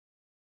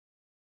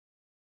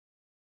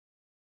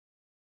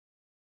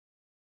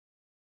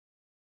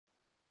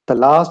the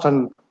last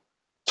and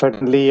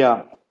certainly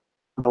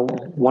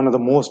one of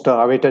the most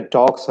awaited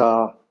talks.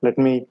 Let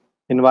me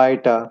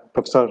invite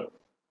Professor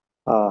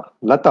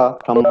Lata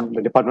from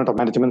the Department of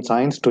Management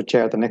Science to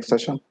chair the next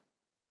session.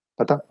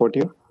 Lata, over to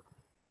you.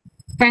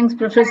 Thanks,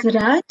 Professor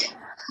Raj.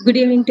 Good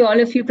evening to all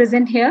of you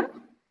present here.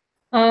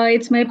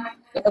 It's my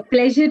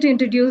pleasure to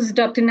introduce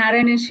Dr.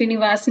 Narayanan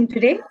Srinivasan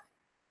today.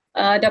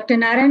 Dr.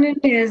 Narayanan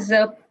is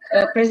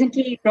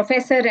presently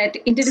professor at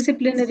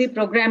Interdisciplinary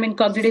Program in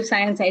Cognitive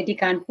Science, IIT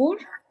Kanpur.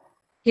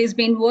 He's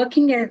been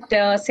working at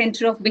the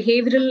Center of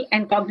Behavioral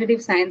and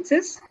Cognitive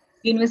Sciences,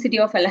 University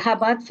of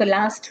Allahabad for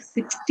last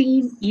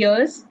 16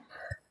 years.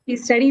 He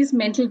studies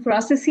mental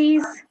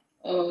processes,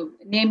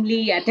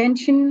 namely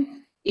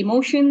attention,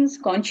 emotions,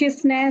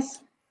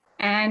 consciousness,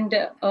 and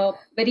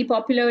very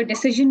popular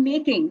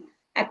decision-making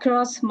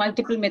across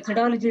multiple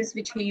methodologies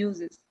which he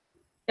uses.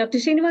 Dr.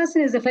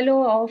 Srinivasan is a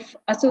fellow of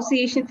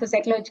Association for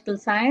Psychological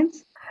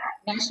Science,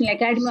 National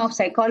Academy of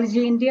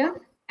Psychology, India,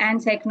 and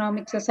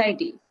Psychonomic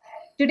Society.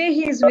 Today,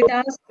 he is with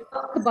us to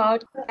talk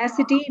about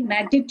capacity,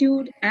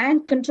 magnitude,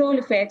 and control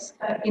effects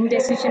in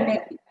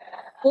decision-making.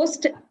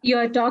 Post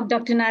your talk,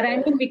 Dr.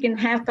 Narayanan, we can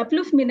have a couple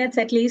of minutes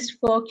at least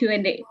for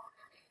Q&A.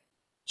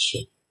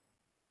 Sure.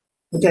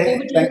 Okay,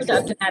 over to you,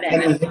 Dr.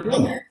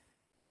 Narayanan.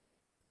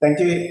 Thank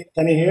you.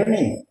 Can you hear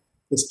me?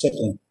 Just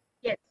checking.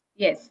 Yes,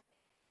 yes.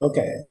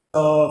 Okay.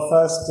 So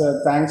first,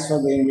 thanks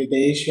for the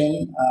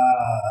invitation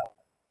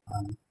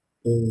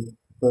to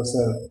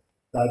Professor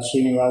Raj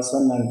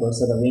Srinivasan and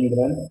Professor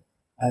Ravindran,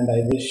 and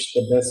I wish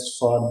the best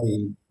for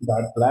the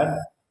dot lab.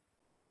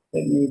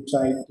 Let me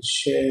try to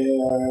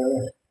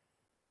share.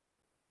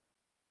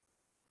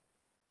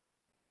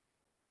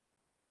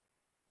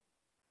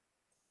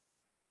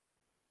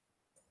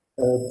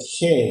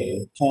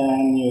 Okay,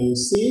 can you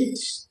see it?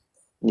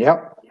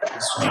 Yep.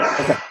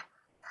 Okay.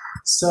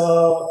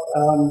 So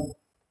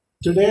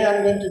today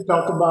I'm going to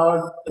talk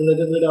about a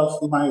little bit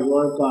of my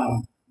work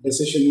on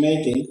decision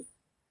making.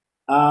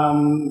 I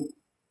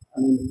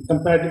mean,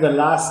 compared to the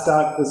last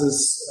talk, this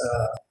is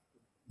a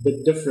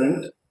bit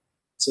different.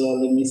 So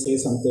let me say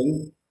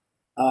something.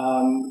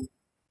 I'm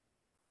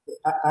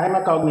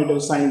a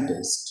cognitive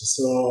scientist,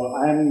 so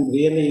I'm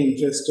really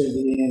interested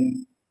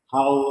in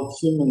how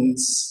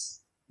humans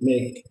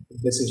make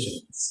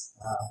decisions.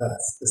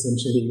 That's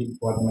essentially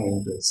what my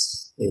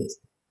interest is.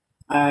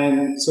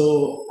 And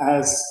so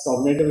as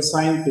cognitive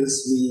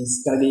scientists, we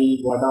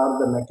study what are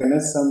the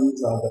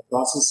mechanisms or the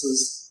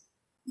processes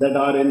that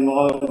are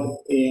involved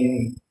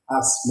in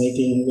us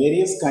making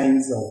various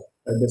kinds of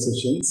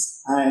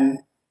decisions. And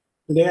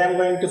today I'm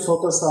going to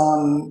focus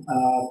on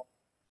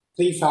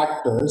three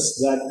factors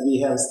that we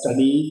have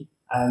studied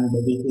and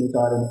we think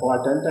are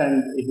important,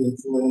 and it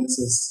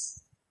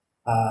influences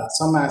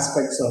some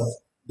aspects of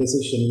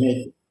decision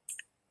making.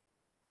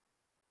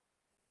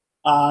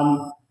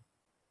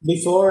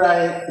 Before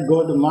I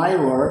go to my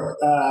work,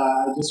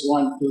 I just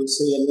want to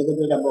say a little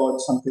bit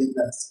about something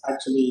that's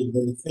actually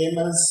very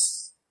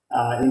famous.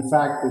 In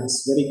fact,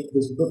 this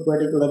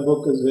particular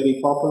book is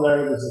very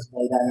popular. This is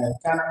by Daniel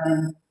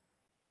Kahneman,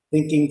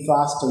 Thinking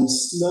Fast and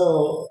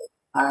Slow,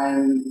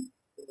 and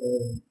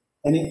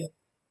any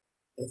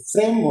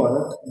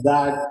framework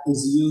that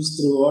is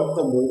used throughout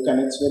the book, and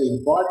it's very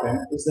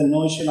important, is the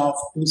notion of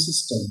two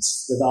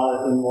systems that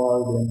are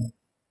involved in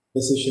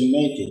decision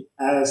making.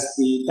 As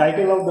the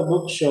title of the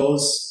book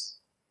shows,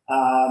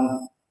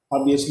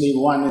 obviously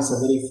one is a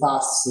very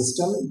fast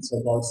system. It's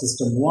called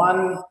System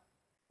 1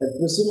 that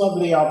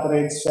presumably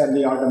operates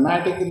fairly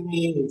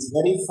automatically. It's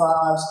very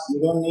fast.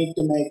 You don't need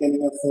to make any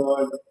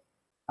effort.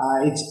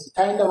 It's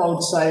kind of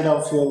outside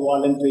of your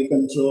voluntary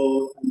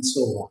control and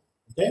so on.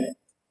 Okay.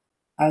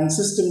 And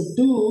System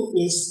 2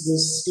 is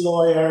this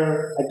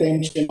slower,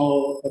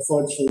 attentional,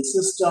 effortful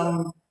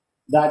system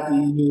that we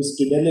use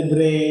to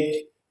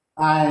deliberate.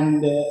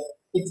 And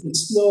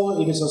it's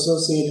slow, it is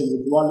associated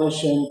with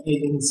volition,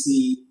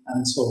 agency,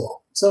 and so on.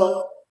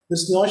 So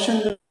this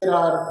notion that there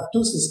are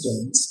two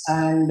systems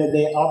and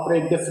they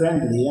operate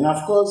differently. And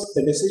of course,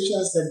 the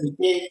decisions that we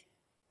take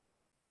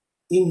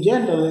in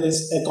general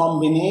is a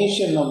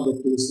combination of the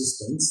two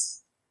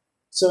systems.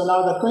 So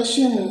now the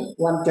question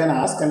one can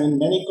ask, I mean,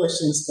 many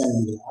questions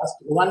can be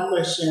asked. One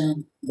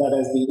question that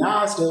has been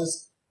asked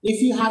is,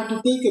 if you have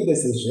to take a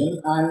decision,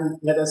 and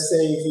let us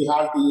say if you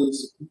have to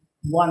use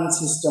one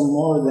system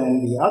more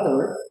than the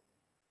other,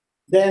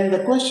 then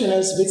the question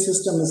is, which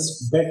system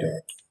is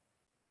better,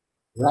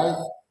 right?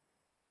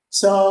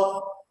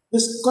 So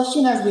this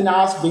question has been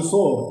asked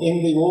before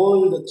in the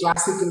old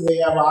classical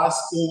way of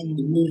asking.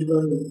 The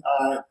usual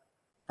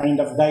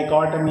kind of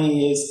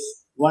dichotomy is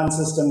one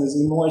system is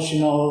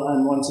emotional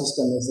and one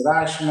system is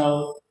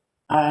rational.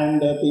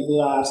 And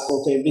people ask,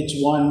 okay, which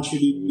one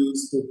should you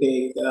use to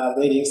take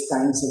various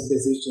kinds of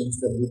decisions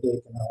that we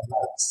take in our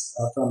lives,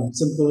 from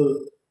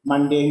simple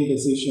mundane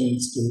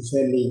decisions to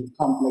fairly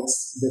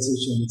complex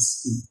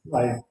decisions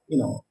like,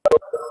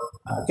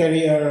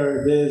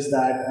 career, this,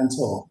 that, and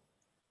so on.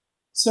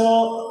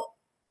 So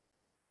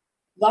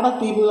lot of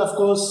people, of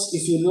course,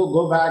 if you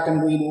go back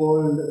and read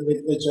old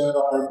literature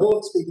or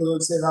books, people will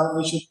say, well,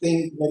 we should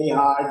think very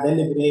hard,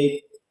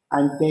 deliberate,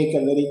 and take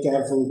a very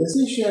careful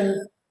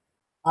decision.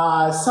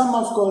 Some,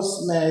 of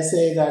course, may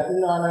say that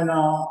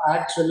no.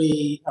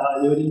 Actually,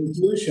 your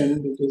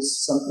intuition, which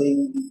is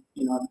something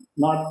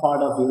not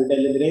part of your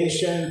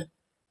deliberation.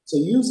 So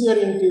use your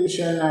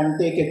intuition and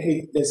take a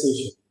quick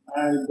decision.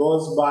 And it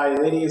goes by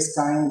various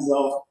kinds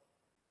of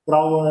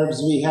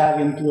proverbs we have,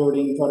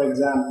 including, for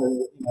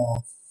example,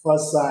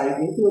 first sight,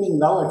 including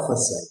love at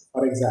first sight,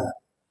 for example.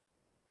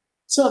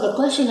 So the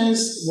question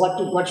is,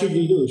 what should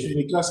we do? Should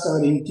we trust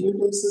our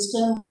intuitive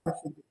system, or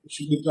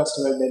should we trust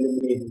our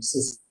deliberative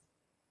system?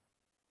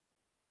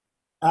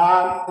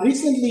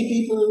 Recently,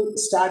 people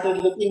started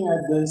looking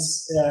at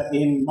this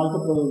in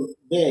multiple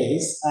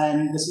ways,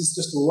 and this is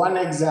just one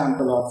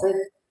example of it.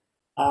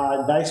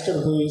 Deister,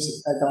 who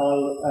is et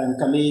al. And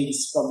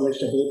colleagues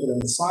published a paper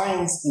in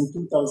Science in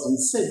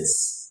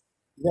 2006,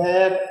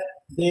 where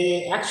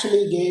they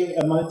actually gave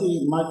a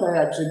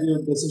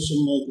multi-attribute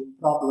decision-making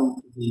problem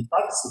to the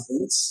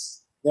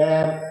participants,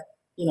 where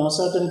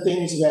certain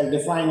things were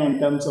defined in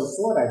terms of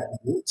 4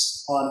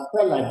 attributes or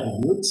 12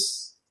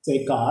 attributes,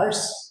 say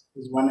cars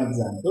is one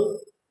example.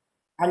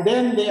 And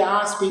then they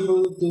asked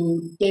people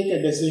to take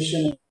a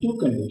decision in 2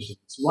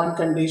 conditions. One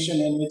condition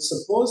in which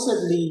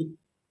supposedly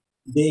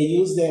they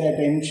used their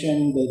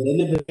attention, they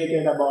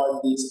deliberated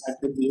about these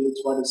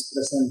attributes, what is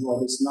present,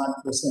 what is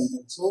not present,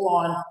 and so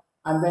on,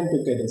 and then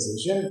took a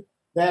decision.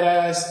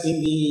 Whereas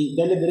in the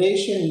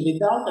deliberation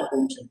without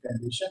attention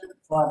condition,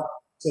 for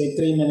say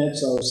 3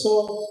 minutes or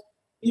so,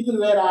 people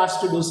were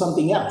asked to do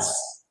something else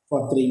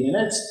for 3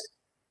 minutes,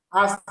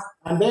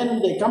 and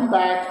then they come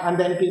back, and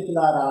then people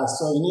are asked.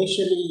 So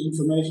initially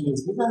information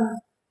is given,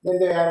 then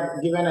they are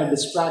given a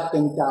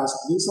distracting task,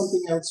 do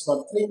something else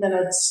for 3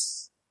 minutes,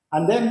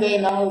 and then they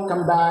now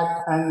come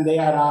back and they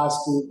are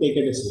asked to take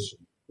a decision.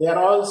 They are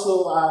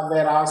also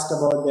they're asked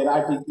about their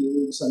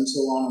attitudes and so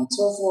on and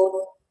so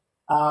forth.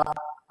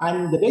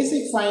 And the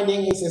basic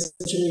finding is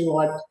essentially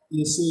what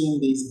you see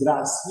in these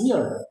graphs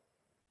here.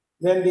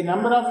 When the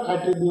number of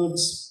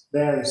attributes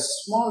were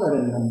smaller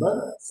in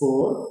number,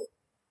 4,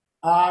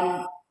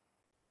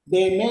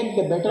 they made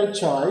the better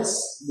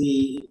choice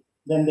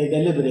when they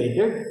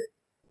deliberated.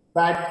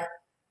 But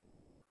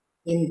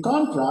in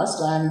contrast,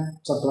 and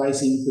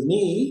surprising to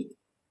me,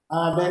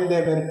 when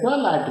there were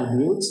 12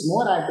 attributes,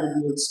 more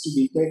attributes to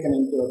be taken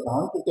into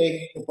account to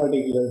take a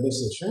particular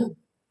decision,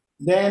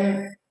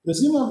 then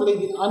presumably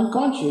the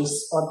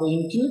unconscious or the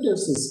intuitive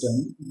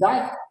system,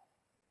 that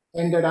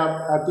ended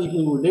up,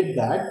 people who did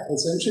that,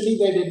 essentially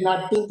they did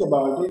not think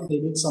about it, they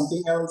did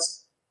something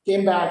else,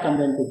 came back and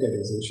then took a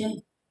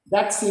decision.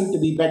 That seemed to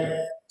be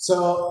better.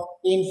 So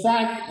in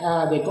fact,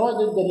 they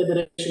called it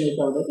deliberation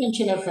without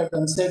attention effect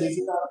and said if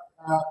you are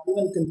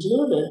even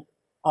concluded,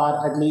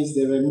 or at least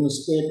there were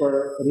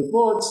newspaper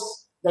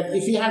reports, that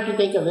if you have to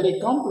take a very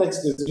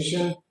complex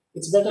decision,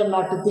 it's better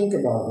not to think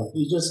about it.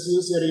 You just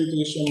use your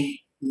intuition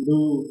to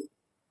do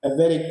a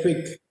very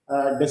quick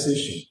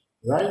decision,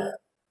 right?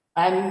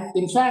 And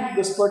in fact,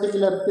 this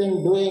particular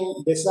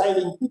thing,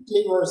 deciding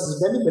quickly versus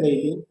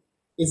deliberating,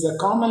 is a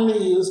commonly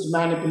used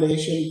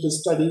manipulation to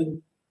study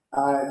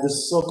the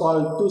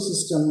so-called 2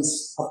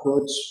 systems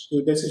approach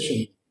to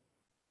decision.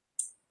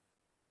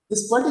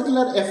 This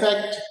particular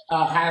effect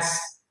has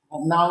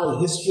now a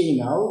history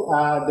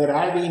now. There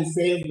have been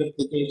failed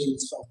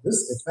replications of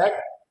this effect.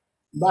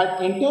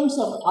 But in terms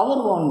of our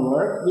own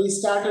work, we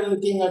started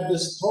looking at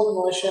this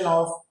whole notion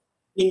of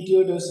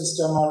intuitive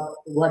system, or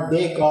what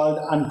they called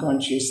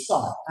unconscious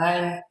thought.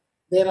 And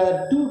there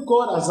are 2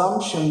 core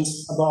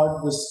assumptions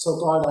about this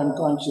so-called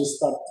unconscious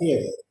thought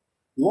theory.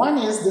 One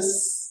is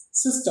this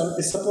system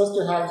is supposed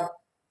to have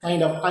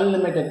kind of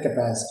unlimited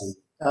capacity.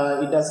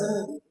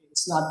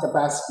 It's not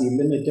capacity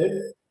limited,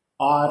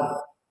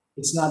 or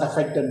it's not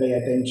affected by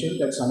attention.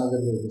 That's another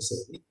way to say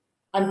it.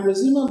 And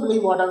presumably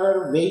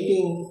whatever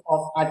weighting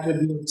of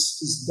attributes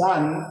is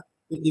done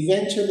to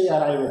eventually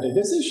arrive at a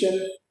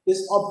decision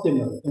is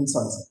optimal in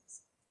some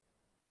sense.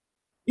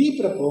 We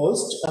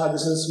proposed,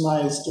 this is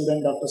my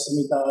student, Dr.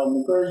 Smita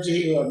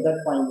Mukherjee, who at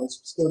that point was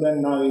a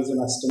student, now he's an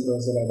assistant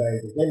professor at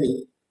IIT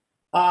Delhi.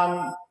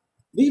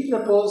 We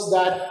proposed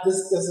that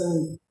this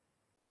doesn't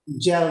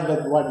gel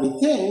with what we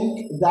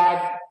think,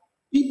 that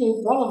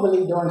people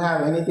probably don't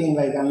have anything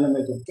like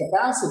unlimited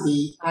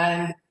capacity,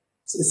 and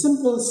it's a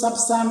simple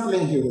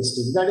subsampling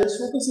heuristic, that is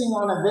focusing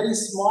on a very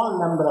small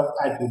number of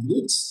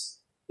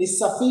attributes, is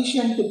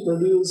sufficient to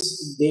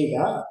produce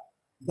data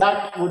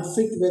that would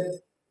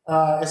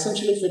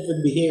essentially fit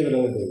with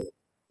behavioral data.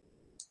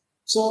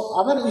 So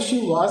our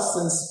issue was,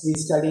 since we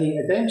study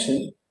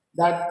attention,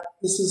 that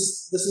this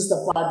is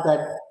the part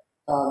that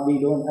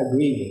we don't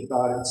agree with,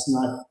 or it's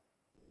not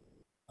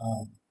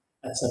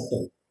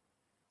acceptable.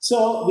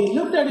 So we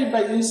looked at it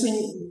by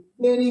using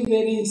very,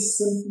 very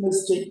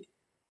simplistic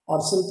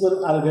or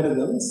simple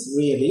algorithms,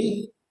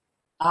 really.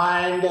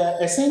 And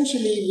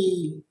essentially,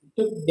 we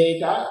took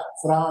data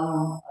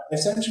from,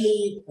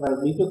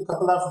 we took a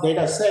couple of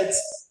data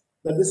sets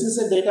But this is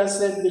a data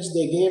set which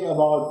they gave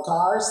about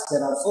cars.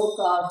 There are 4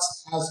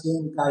 cars,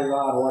 Hasdun,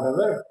 Kaiwa, or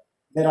whatever.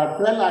 There are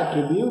 12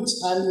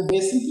 attributes, and they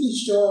simply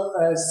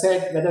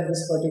said whether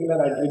this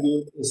particular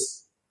attribute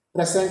is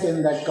present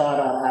in that car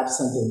or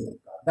absent in that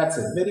car. That's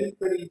it. Very,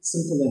 pretty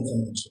simple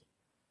information.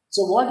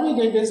 So what we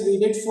did is we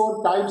did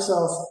 4 types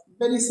of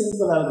very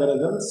simple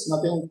algorithms,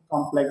 nothing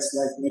complex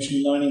like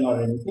machine learning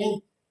or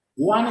anything.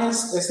 One is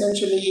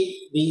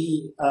essentially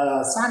we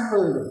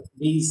sampled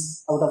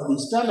these out of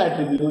these 12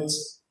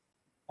 attributes,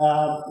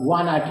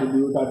 1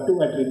 attribute or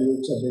 2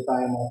 attributes at the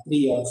time, or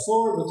 3 or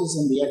 4, which is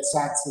in the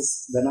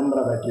x-axis, the number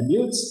of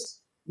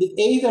attributes. We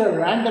either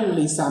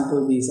randomly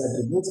sample these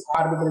attributes,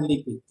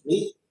 arbitrarily pick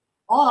 3,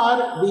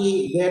 or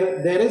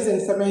there is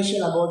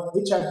information about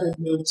which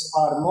attributes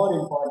are more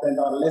important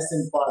or less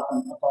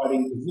important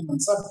according to human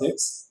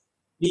subjects.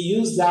 We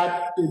use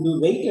that to do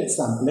weighted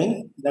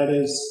sampling. That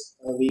is,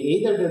 we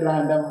either did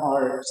random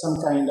or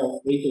some kind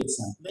of weighted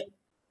sampling.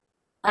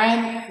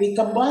 And we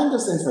combine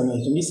this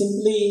information. We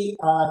simply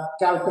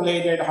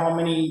calculated how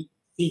many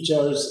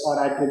features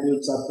or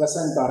attributes are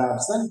present or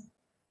absent,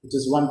 which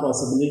is one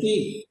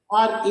possibility.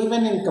 Or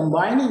even in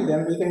combining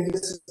them, we can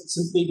just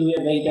simply do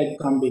a weighted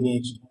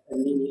combination, a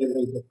linear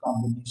weighted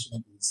combination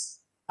of these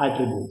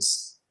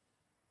attributes.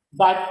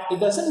 But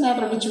it doesn't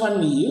matter which one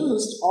we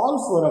used,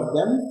 all 4 of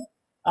them,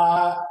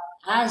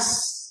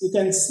 as you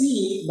can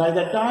see, by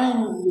the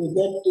time you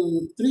get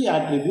to 3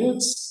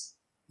 attributes,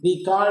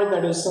 the car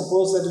that is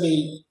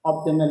supposedly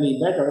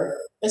optimally better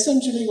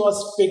essentially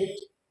was picked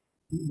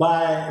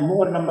by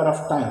more number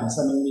of times.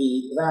 I mean,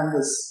 we ran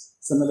this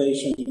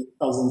simulation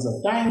thousands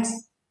of times,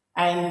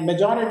 and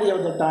majority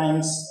of the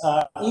times,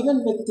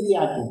 even with 3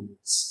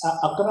 attributes,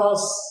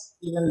 across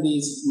even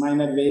these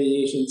minor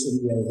variations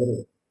in the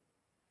algorithm.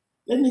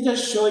 Let me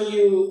just show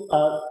you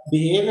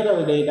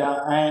behavioral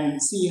data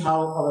and see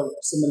how our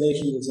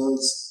simulation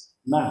results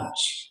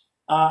match.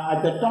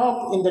 At the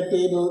top in the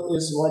table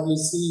is what you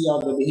see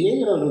of the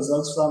behavioral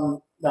results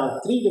from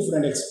 3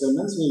 different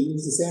experiments. We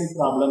use the same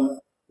problem,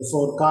 the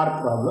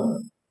 4-car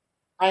problem.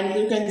 And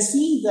you can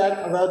see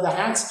that the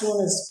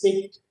Hagstone is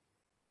picked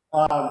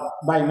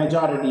by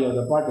majority of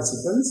the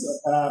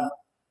participants.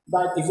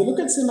 But if you look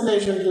at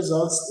simulation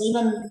results,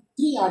 even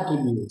 3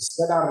 attributes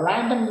that are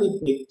randomly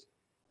picked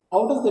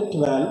out of the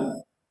 12,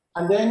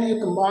 and then you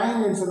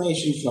combine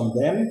information from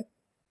them,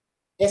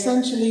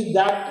 essentially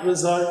that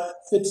result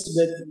fits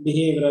with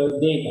behavioral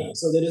data.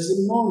 So there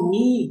is no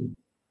need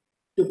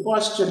to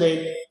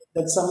postulate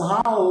that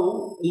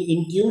somehow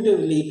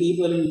intuitively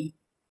people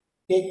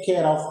take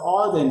care of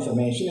all the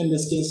information, in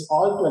this case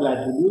all 12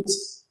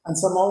 attributes, and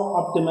somehow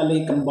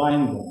optimally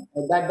combine them.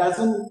 That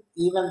doesn't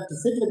even to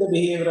fit with the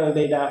behavioral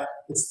data,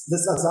 this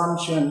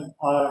assumption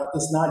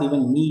is not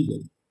even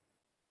needed.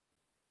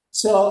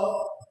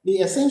 So we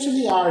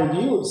essentially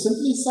argued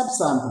simply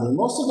subsampling.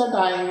 Most of the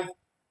time,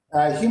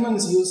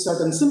 humans use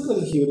certain simple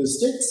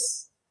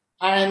heuristics,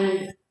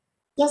 and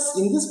just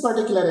in this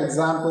particular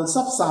example,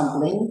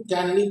 subsampling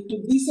can lead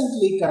to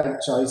decently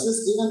correct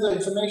choices, even though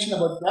information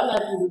about 12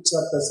 attributes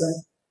are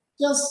present.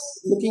 Just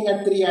looking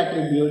at 3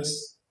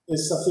 attributes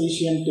is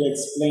sufficient to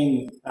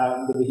explain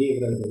the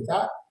behavioral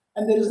data.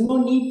 And there is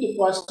no need to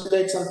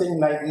postulate something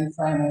like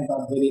infinite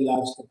or very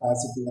large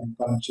capacity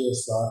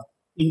unconscious or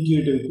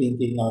intuitive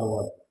thinking or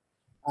whatever.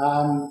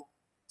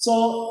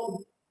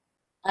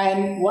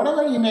 And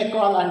whatever you may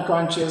call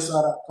unconscious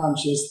or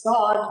conscious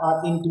thought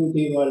or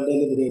intuitive or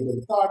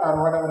deliberative thought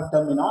or whatever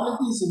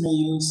terminologies you may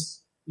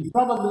use, you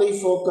probably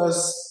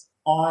focus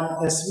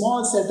on a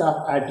small set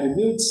of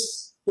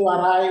attributes to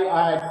arrive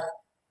at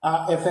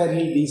a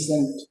fairly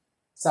decent,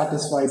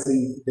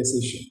 satisfying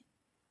decision.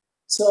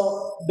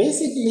 So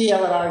basically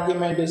our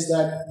argument is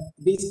that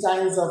these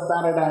kinds of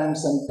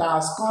paradigms and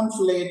tasks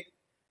conflict,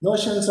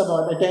 notions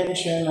about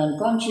attention and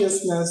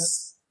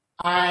consciousness,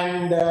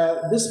 and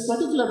this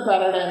particular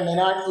paradigm may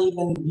not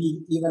even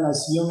be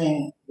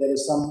assuming there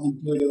is some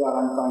intuitive or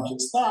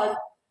unconscious thought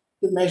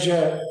to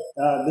measure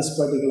this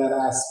particular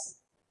aspect.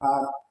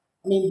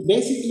 I mean,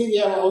 basically, we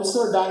have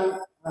also done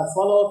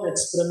follow-up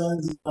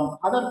experiments on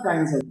other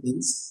kinds of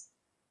things,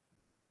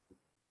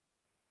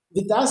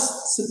 with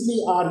us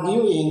simply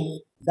arguing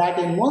that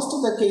in most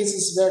of the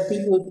cases where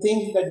people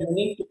think that you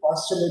need to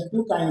postulate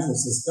 2 kinds of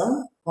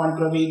system,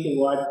 contrary to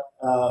what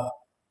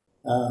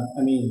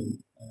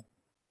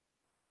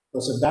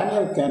Professor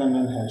Daniel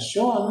Kahneman has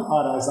shown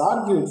or has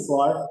argued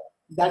for,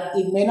 that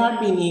it may not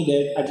be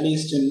needed, at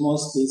least in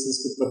most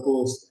cases, to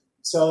propose.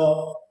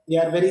 So we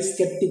are very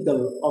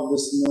skeptical of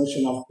this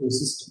notion of 2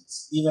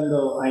 systems, even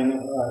though I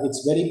know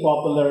it's very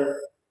popular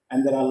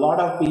and there are a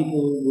lot of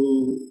people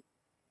who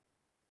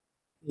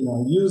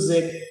use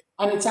it,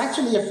 and it's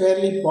actually a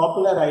fairly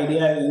popular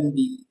idea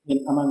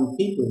among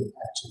people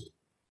actually.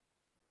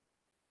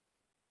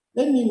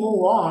 Let me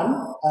move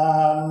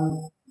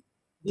on.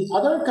 The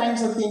other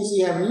kinds of things we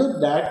have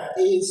looked at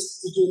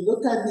is to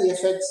look at the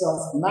effects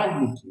of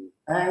magnitude,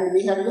 and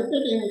we have looked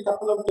at it in a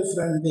couple of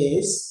different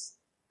ways,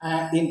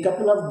 in a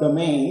couple of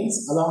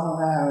domains.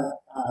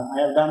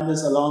 I have done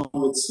this along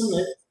with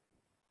Sumit,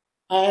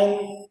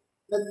 and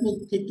let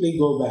me quickly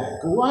go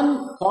back.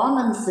 One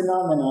common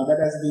phenomenon that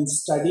has been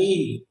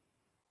studied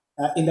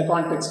in the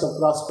context of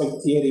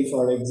prospect theory,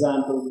 for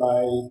example,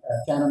 by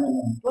Kahneman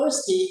and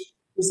Tversky,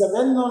 is the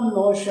well-known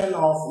notion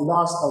of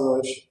loss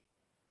aversion.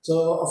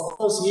 So, of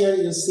course, here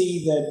you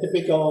see the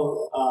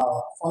typical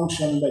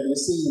function that you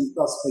see in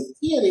prospect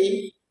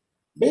theory.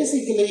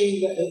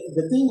 Basically,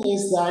 the thing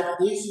is that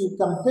if you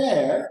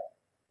compare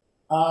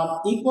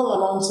equal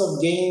amounts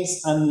of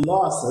gains and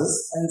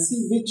losses and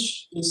see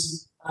which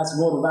has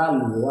more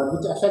value or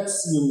which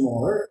affects you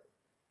more,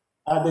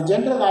 the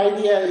general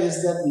idea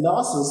is that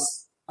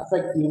losses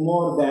affect you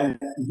more than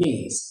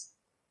gains.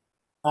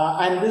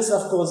 And this,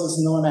 of course,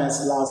 is known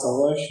as loss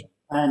aversion.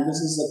 And this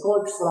is a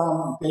quote from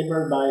a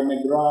paper by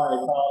McGraw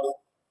et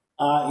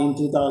al. In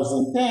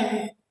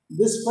 2010.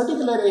 This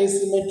particular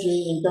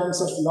asymmetry in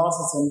terms of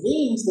losses and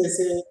gains, they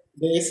say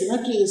the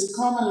asymmetry is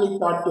commonly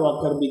thought to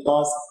occur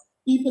because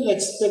people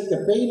expect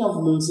the pain of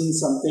losing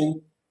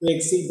something to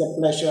exceed the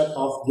pleasure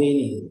of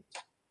gaining it.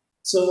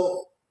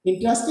 So,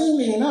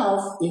 interestingly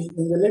enough, if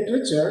in the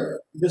literature,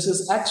 this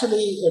is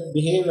actually a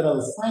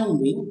behavioral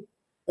finding,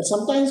 but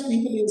sometimes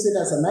people use it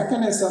as a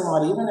mechanism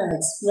or even an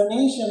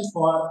explanation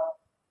for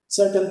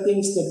certain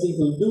things that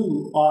people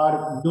do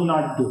or do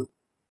not do.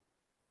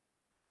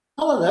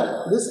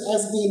 However, this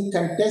has been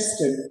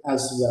contested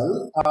as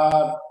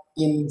well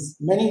in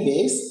many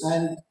ways,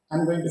 and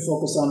I'm going to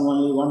focus on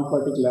only one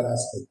particular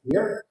aspect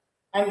here,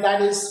 and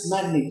that is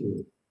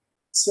magnitude.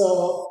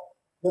 So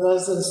there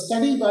was a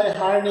study by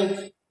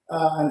Harnick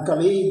and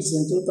colleagues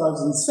in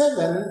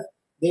 2007.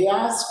 They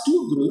asked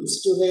two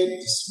groups to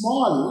rate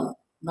small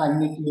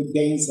magnitude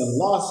gains and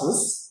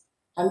losses,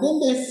 and then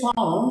they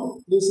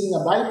found using a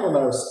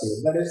bipolar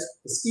scale, that is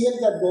a scale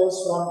that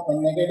goes from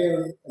a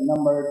negative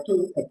number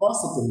to a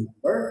positive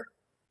number,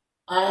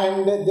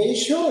 and they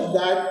showed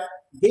that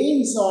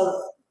gains are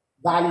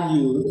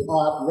valued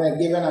or were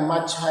given a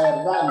much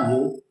higher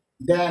value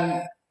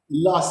than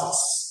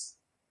losses.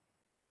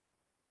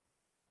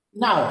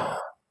 Now,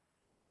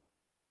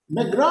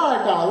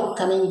 McGraw et al.,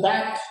 coming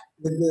back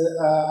with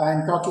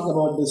and talking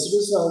about this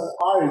result,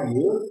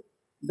 argued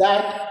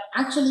that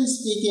actually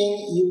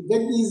speaking, you get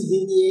these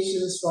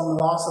deviations from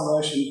loss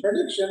aversion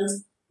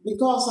predictions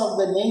because of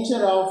the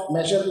nature of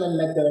measurement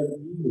method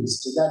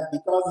used. That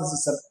because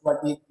this is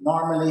what we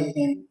normally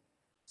in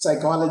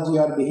psychology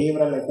or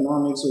behavioral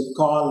economics would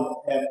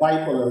call a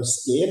bipolar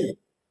scale.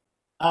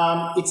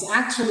 It's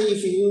actually,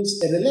 if you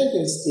use a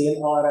relative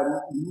scale or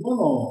a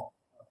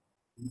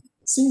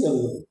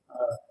single,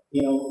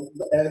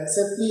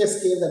 simply a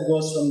scale that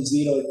goes from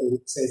 0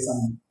 to say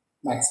some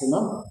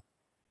maximum,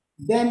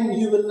 then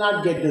you will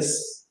not get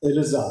this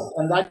result.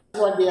 And that's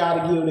what they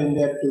argued in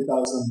their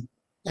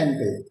 2010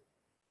 paper.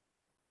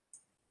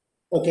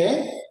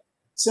 Okay,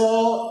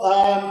 so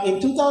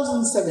in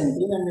 2017,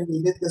 I mean,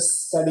 we did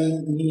this study,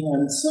 me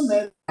and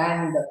Sumit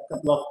and a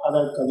couple of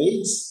other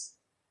colleagues.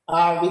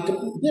 We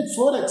did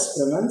 4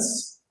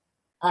 experiments,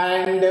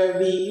 and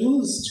we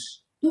used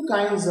 2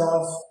 kinds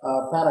of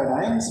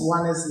paradigms.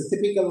 One is the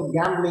typical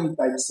gambling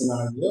type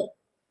scenario,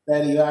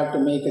 where you have to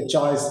make a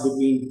choice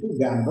between 2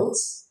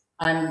 gambles,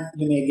 and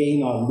you may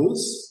gain or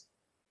lose.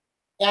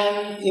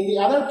 And in the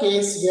other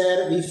case,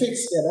 where we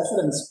fixed a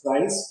reference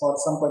price for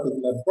some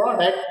particular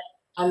product,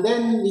 and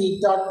then we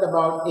talked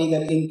about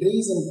either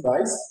increase in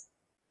price,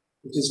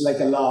 which is like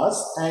a loss,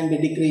 and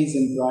a decrease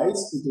in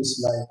price, which is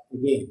like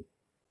a gain.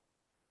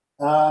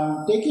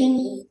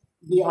 Taking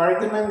the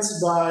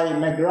arguments by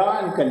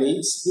McGraw and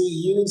colleagues, we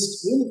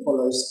used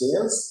unipolar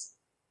scales,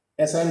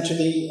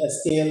 essentially a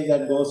scale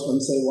that goes from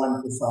say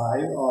 1 to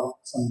 5 or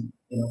some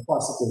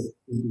positive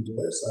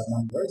integers or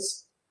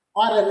numbers,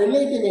 or a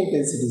relative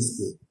intensity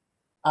scale.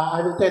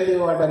 I will tell you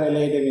what a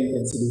relative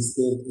intensity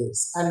scale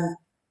is. And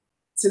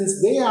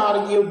since they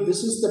argued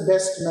this is the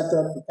best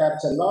method to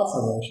capture loss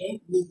aversion,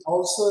 we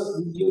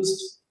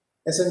used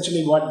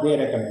essentially what they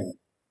recommend.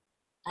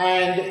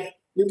 And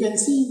you can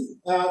see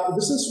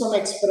this is from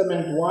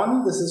experiment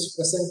 1. This is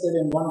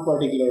presented in one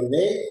particular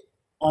way.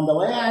 On the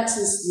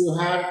y-axis, you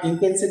have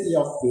intensity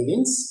of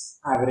feelings,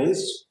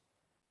 averaged,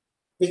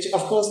 which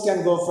of course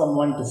can go from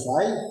 1 to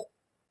 5.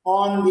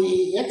 On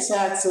the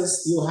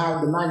x-axis, you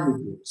have the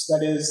magnitudes.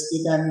 That is,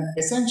 you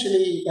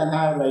can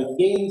have like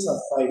gains of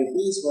 5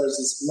 rupees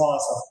versus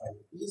loss of 5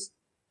 rupees.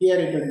 Here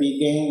it would be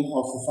gain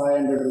of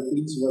 500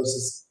 rupees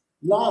versus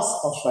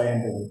loss of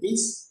 500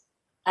 rupees.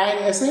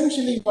 And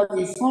essentially what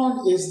we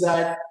found is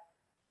that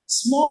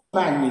small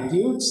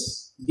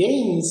magnitudes,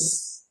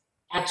 gains,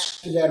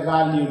 actually they're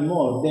valued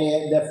more.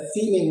 The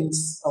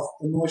feelings of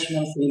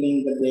emotional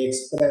feeling that they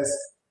express,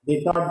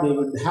 they thought they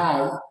would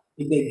have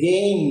if they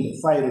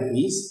gained 5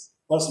 rupees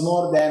was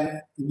more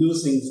than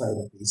losing 5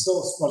 rupees. So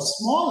for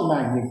small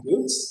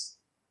magnitudes,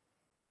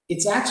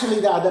 it's actually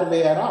the other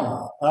way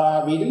around.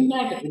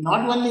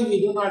 Not only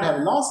we do not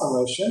have loss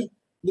aversion,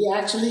 we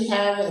actually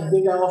have a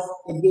bit of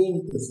a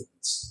gain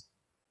preference.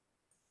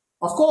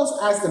 Of course,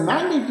 as the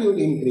magnitude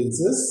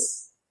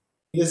increases,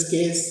 in this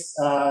case,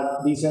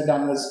 these are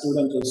done with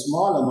students with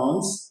small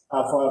amounts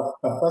for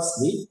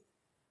purposely.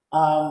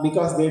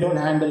 because they don't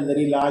handle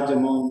very large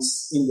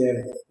amounts in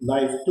their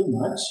life too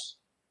much.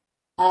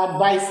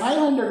 By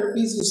 500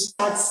 rupees, you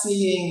start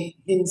seeing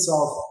hints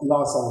of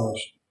loss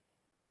aversion.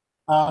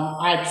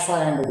 At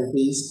 500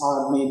 rupees,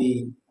 or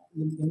maybe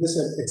in this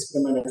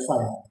experiment at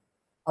 500,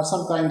 or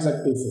sometimes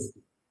at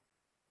 250.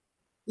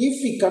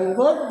 If we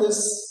convert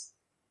this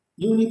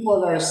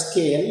unipolar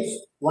scale,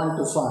 1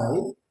 to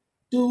 5,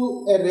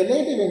 to a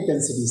relative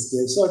intensity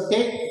scale. So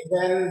take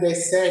when they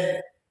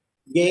said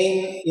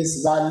gain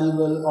is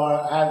valuable or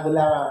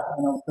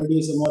will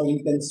produce a more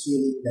intense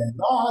feeling than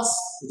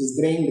loss, which is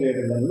gain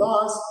greater than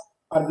loss,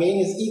 or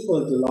gain is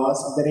equal to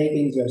loss if the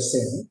ratings are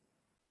same,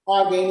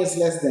 or gain is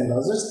less than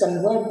loss. Just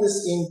convert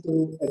this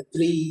into a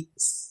 3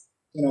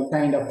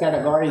 kind of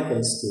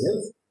categorical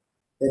scale,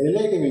 a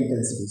relative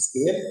intensity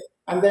scale,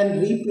 and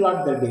then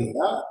replot the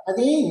data.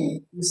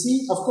 Again, you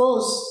see, of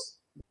course,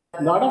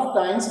 a lot of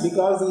times,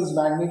 because these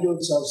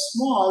magnitudes are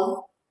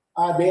small,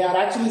 they are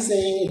actually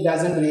saying it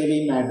doesn't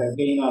really matter,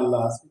 gain or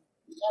loss,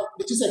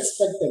 which is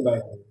expected by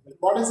them. But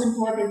what is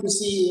important to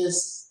see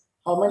is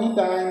how many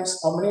times,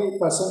 how many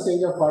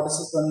percentage of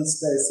participants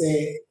they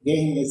say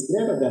gain is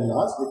greater than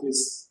loss, which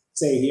is,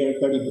 say, here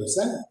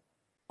 30%,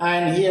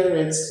 and here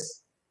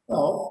it's 5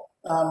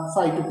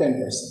 to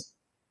 10%.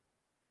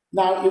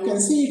 Now you can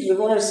see it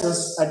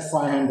reverses at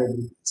 500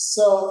 rupees.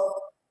 So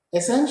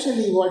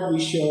essentially what we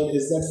showed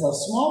is that for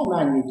small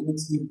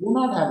magnitudes, we do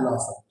not have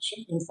loss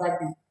aversion. In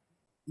fact, it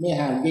may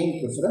have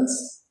gain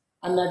preference.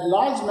 And at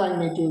large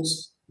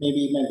magnitudes,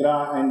 maybe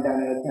McGrath and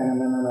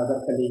Narayanan and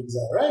other colleagues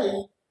are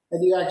right,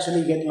 that you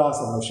actually get loss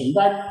aversion.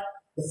 But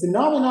the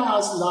phenomena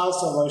as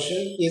loss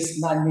aversion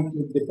is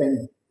magnitude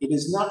dependent. It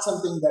is not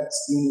something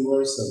that's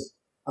universal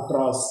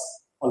across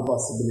all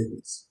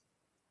possibilities.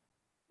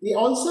 We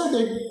also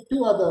did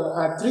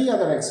three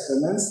other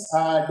experiments.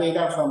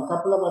 Data from a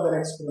couple of other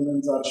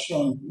experiments are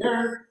shown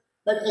here,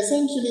 but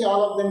essentially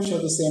all of them show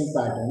the same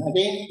pattern.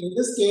 Again, in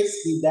this case,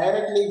 we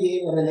directly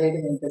gave a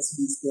relative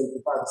intensity scale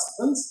to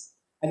participants.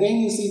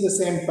 Again, you see the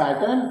same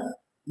pattern.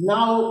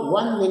 Now,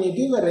 when you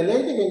give a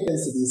relative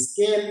intensity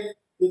scale,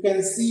 you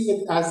can see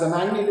that as the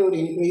magnitude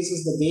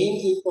increases, the gain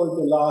equal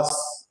to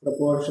loss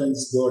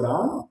proportions go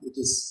down, which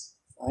is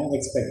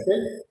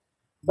expected.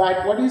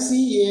 But what you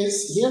see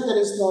is here there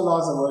is no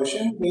loss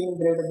aversion, gain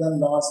greater than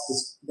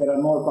loss, there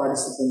are more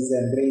participants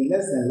than gain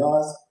less than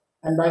loss.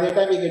 And by the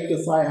time we get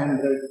to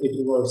 500, it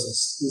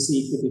reverses. You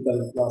see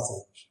typical loss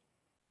aversion.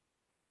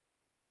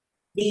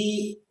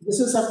 This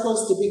is, of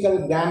course,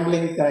 typical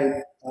gambling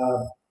type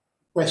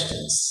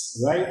questions,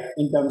 right,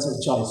 in terms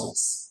of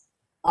choices.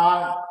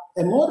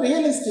 A more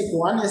realistic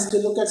one is to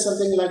look at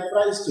something like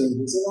price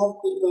changes.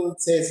 People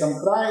say some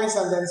price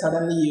and then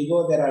suddenly you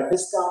go, there are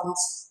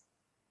discounts.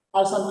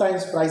 Or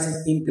sometimes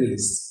prices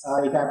increase.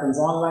 It happens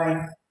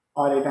online,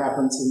 or it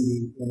happens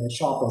in a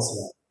shop as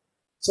well.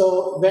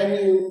 So when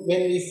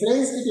we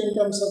phrased it in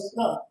terms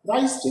of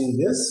price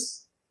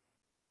changes,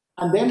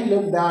 and then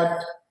looked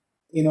at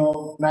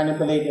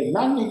manipulated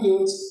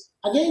magnitudes,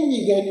 again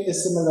we get a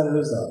similar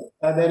result.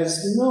 There is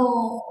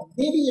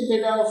maybe a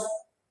bit of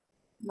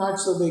not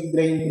so big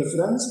gain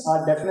preference,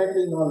 or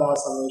definitely no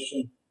loss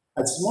aversion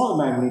at small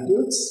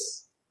magnitudes.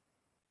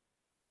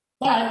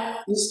 But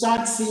you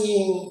start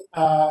seeing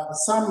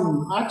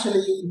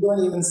actually you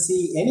don't even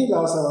see any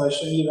loss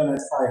aversion even at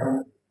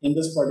 500 in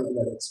this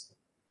particular experiment.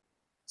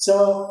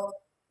 So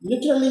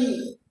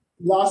literally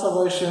loss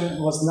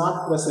aversion was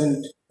not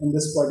present in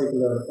this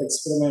particular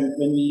experiment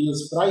when we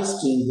use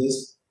price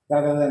changes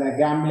rather than a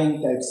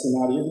gambling type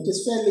scenario, which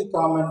is fairly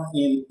common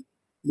in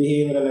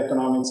behavioral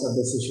economics or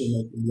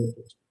decision-making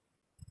literature.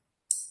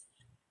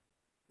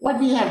 What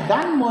we have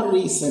done more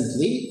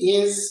recently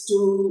is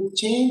to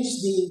change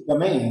the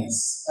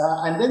domains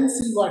and then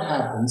see what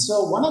happens.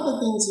 So one of the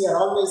things we are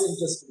always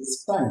interested in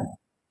is time.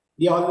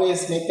 We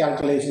always make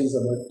calculations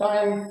about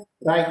time.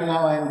 Right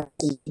now I'm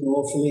thinking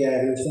hopefully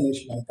I will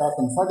finish my talk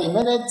in 40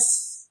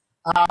 minutes.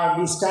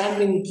 We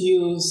stand in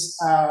queues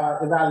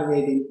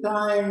evaluating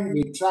time.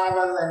 We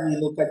travel and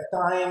we look at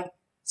time.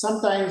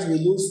 Sometimes we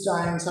lose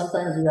time.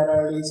 Sometimes we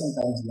are early.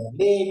 Sometimes we are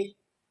late.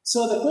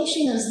 So the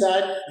question is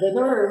that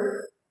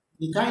whether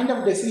the kind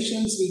of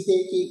decisions we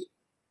take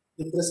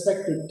with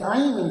respect to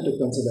time into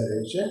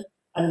consideration,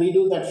 and we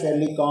do that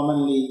fairly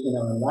commonly in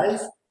our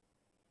life,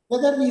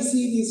 whether we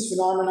see these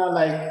phenomena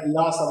like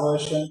loss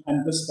aversion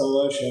and risk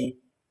aversion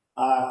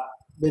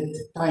with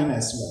time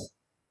as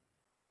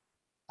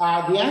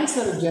well. The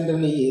answer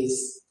generally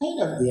is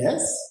kind of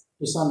yes,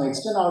 to some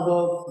extent,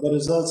 although the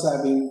results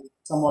have been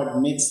somewhat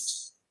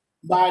mixed.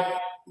 But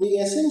we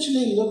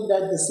essentially looked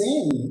at the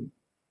same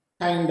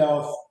kind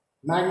of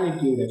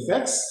magnitude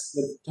effects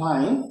with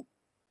time.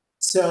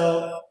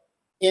 So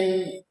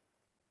in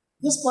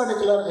this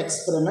particular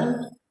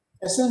experiment,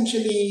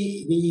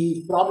 essentially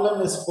the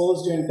problem is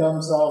posed in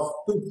terms of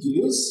two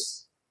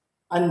queues,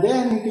 and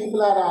then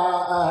people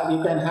are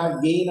you can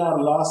have gain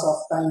or loss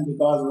of time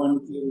because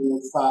one queue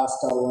moves fast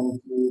or one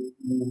queue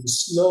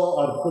moves slow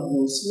or could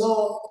move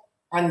slow,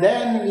 and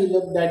then we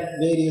looked at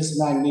various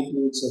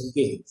magnitudes of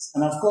gains.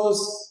 And of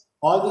course,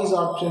 All these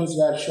options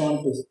were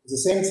shown to the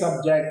same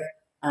subject,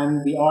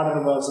 and the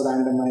order was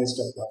randomized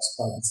across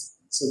participants.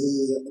 So this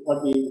is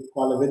what we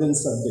call a within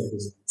subject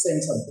design,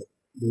 same subject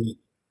doing.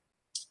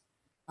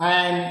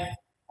 And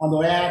on the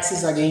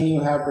y-axis, again,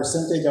 you have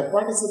percentage of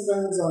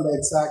participants. On the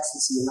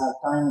x-axis, you have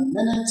time in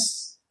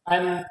minutes.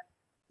 And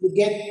you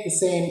get the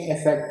same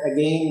effect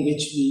again,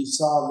 which we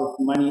saw with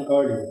money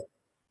earlier.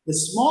 The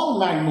small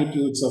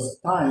magnitudes of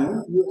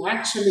time, people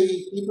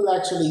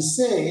actually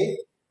say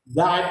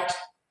that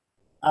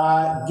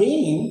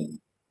gain,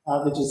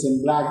 which is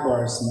in black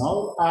bars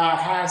now,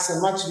 has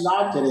a much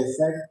larger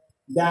effect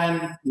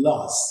than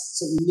loss.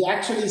 So we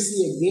actually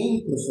see a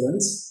gain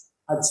preference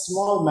at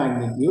small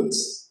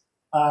magnitudes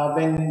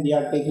when we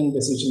are taking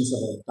decisions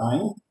about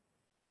time.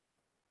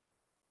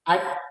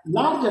 At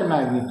larger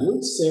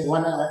magnitudes, say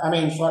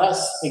for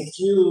us, a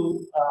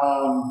queue,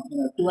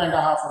 2.5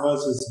 hours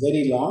is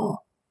very long.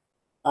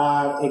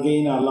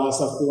 Again, a loss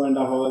of 2.5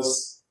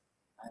 hours.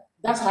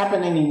 That's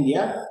happened in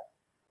India.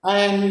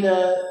 And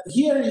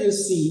here you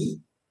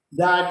see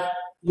that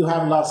you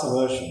have loss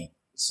aversion.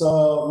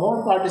 So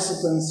more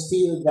participants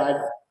feel that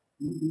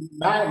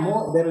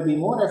there will be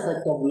more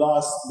effect of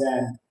loss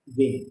than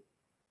gain.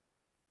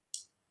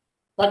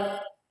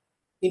 But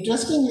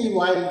interestingly,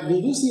 while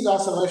we do see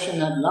loss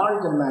aversion at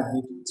larger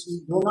magnitudes, we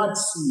do not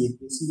see it.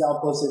 We see the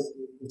opposite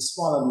with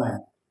smaller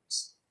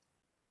magnitudes.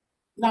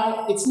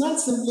 Now, it's not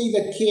simply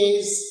the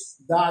case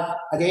that,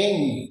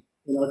 again,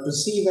 to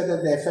see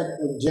whether the effect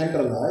would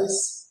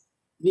generalize,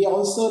 we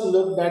also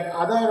looked at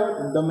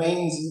other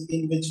domains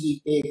in which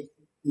we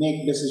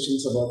make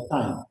decisions about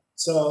time.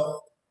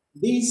 So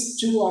these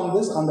two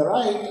on the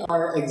right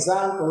are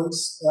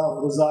examples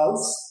of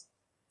results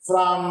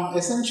from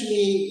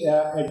essentially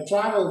a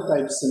travel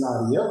type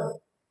scenario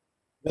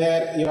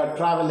where you are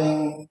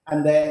traveling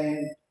and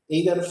then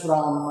either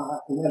from,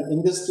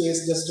 in this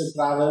case, just to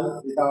travel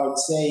without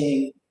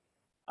saying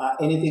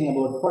anything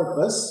about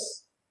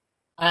purpose.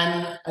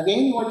 And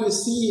again, what you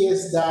see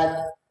is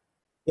that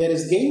there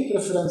is gain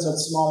preference at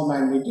small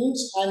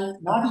magnitudes and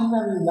not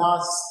even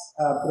loss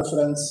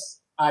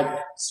preference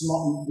at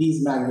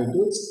these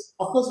magnitudes.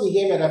 Of course, we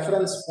gave a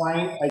reference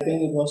point. I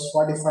think it was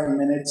 45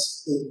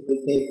 minutes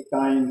to take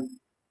time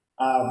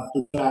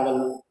to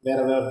travel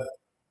wherever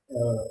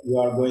you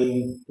are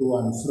going to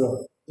and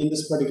fro in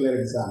this particular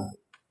example.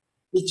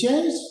 We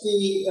changed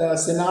the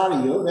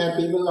scenario where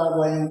people are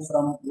going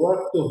from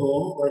work to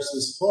home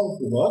versus home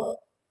to work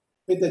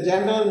with the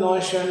general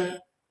notion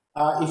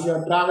if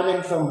you're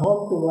traveling from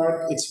home to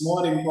work, it's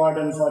more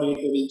important for you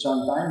to reach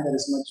on time. There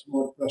is much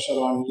more pressure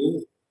on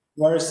you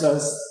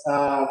versus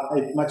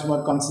it's much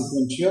more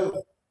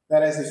consequential.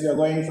 Whereas if you're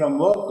going from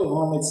work to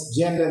home, it's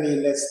generally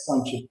less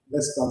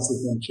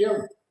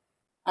consequential.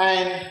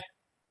 And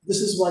this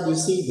is what you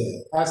see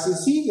there. As you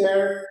see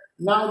there,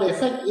 now the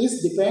effect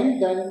is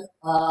dependent,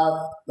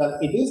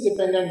 it is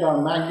dependent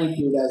on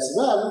magnitude as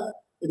well,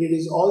 but it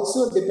is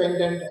also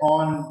dependent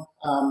on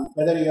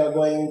whether you are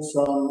going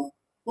from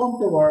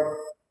home to work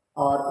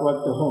or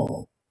work to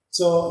home.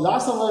 So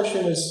loss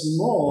aversion is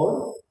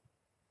more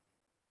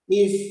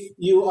if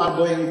you are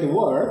going to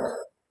work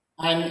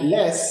and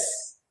less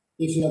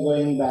if you are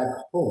going back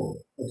home,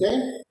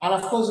 okay? And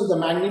of course, if the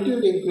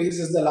magnitude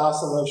increases, the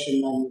loss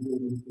aversion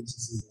magnitude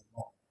increases even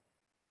more.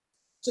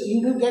 So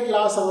you do get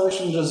loss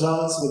aversion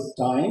results with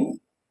time.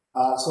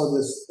 So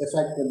this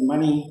effect with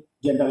money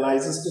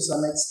generalizes to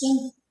some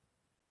extent.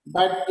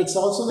 But it's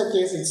also the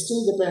case, it's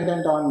still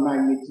dependent on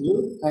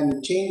magnitude and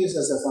it changes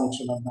as a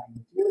function of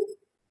magnitude.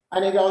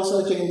 And it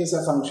also changes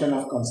a function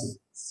of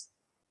consequence.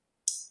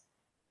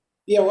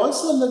 We have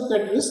also looked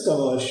at risk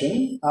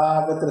aversion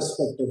with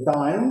respect to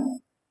time.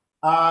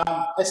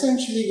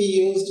 Essentially,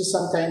 we used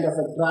some kind of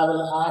a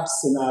travel app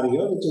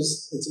scenario,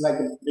 it's like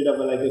a bit of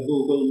like a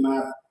Google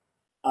map.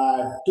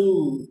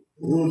 Two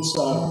routes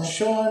are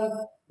shown.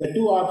 The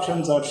two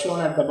options are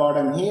shown at the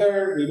bottom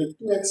here. We did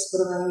two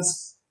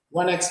experiments.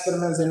 One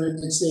experiment in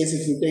which it says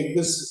if you take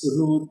this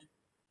route,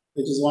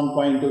 which is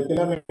 1.2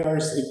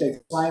 kilometers, it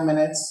takes 5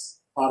 minutes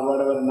or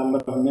whatever number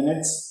of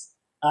minutes.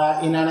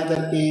 In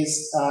another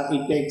case,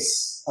 it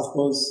takes, of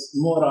course,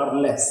 more or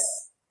less.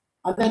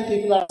 And then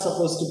people are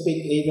supposed to pick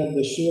either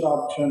the sure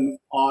option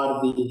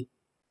or the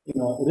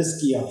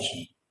risky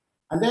option.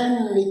 And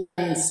then we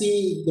can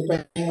see,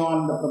 depending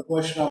on the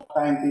proportion of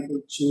time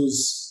people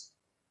choose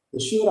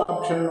the sure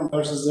option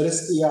versus the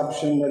risky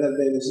option, whether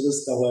there is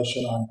risk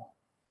aversion or not.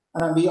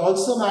 And we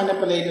also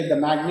manipulated the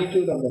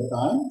magnitude of the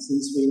time,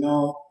 since we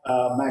know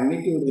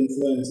magnitude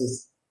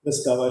influences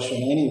risk aversion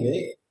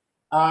anyway,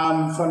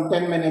 from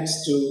 10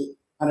 minutes to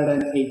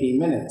 180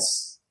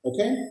 minutes,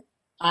 okay?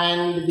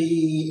 And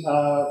the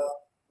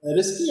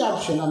risky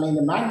option,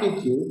 the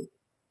magnitude,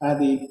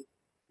 the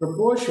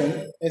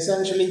proportion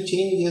essentially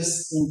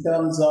changes in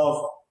terms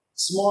of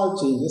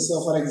small changes.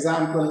 So for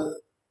example,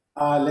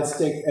 let's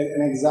take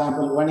an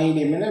example,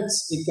 180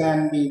 minutes, it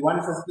can be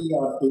 150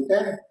 or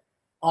 210,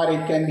 or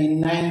it can be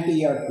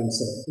 90 or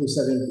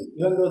 270.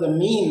 Even though the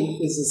mean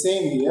is the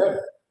same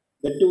here,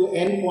 the two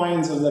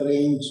endpoints of the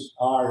range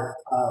are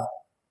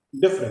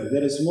different.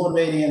 There is more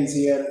variance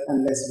here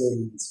and less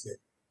variance here.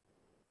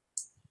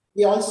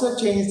 We also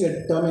changed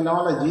the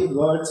terminology,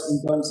 words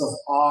in terms of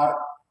R.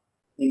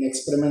 In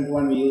experiment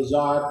 1, we use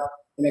R.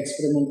 In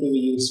experiment 2, we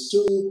use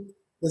 2.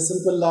 The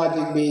simple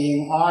logic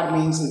being R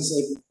means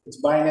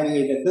it's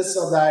binary, either this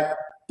or that.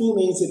 2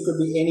 means it could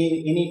be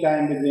any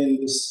time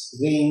between this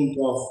range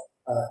of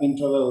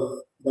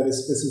interval that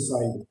is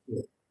specified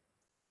here.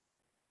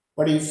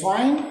 What do you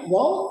find?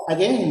 Well,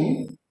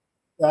 again,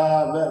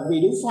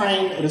 we do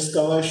find risk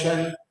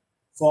aversion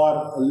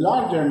for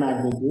larger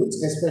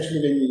magnitudes,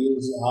 especially when we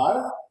use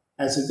R.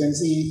 As you can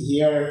see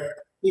here,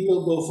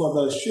 people go for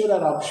the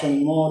shorter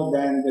option more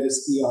than the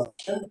risky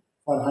option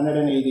for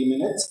 180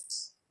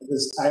 minutes.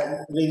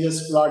 We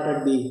just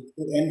plotted the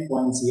two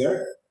endpoints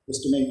here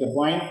just to make the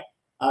point.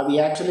 We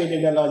actually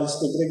did a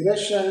logistic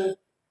regression,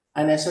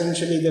 and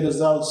essentially the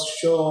results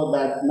show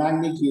that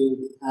magnitude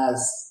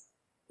has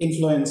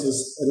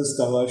influences risk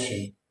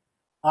aversion.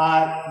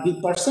 The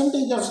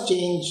percentage of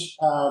change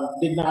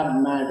did not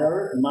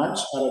matter much,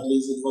 or at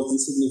least it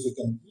wasn't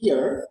significant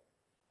here.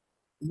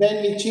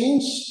 When we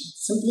change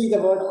simply the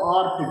word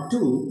R to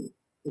 2,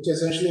 which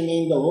essentially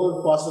means the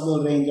whole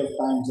possible range of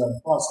times are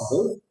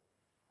possible,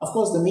 of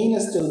course, the mean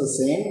is still the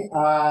same.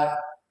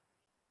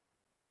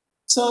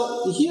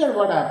 So here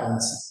what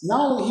happens?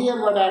 Now here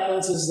what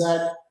happens is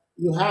that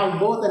you have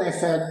both an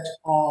effect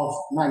of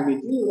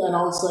magnitude and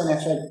also an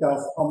effect of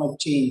how much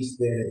change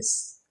there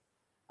is.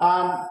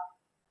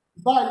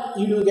 But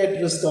you do get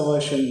risk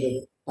aversion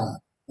with time.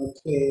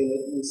 Okay,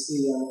 let me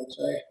see how much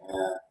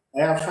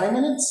I have 5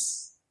 minutes.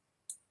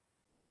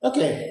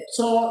 Okay,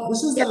 so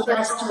this is the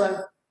last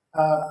one.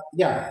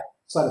 Yeah,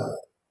 sorry.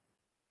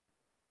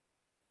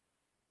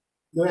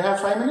 Do I have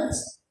 5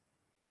 minutes?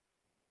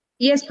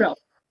 Yes, Prof.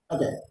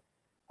 Okay.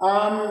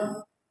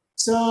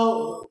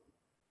 So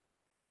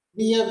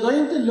we are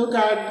going to look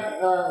at,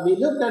 we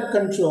looked at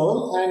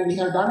control, and we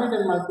have done it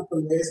in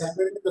multiple ways. I'm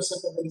going to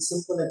present a very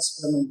simple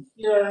experiment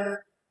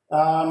here.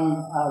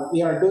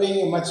 We are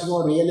doing a much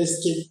more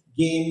realistic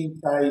game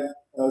type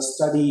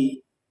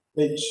study,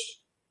 which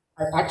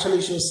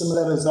actually shows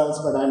similar results,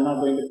 but I'm not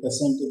going to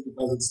present it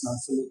because it's not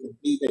fully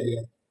completed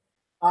yet.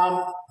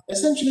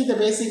 Essentially, the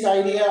basic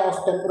idea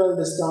of temporal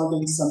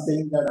discounting is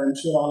something that I'm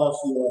sure all of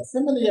you are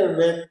familiar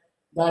with,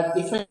 that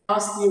if I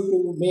ask you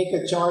to make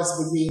a choice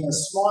between a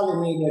small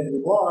immediate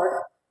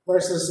reward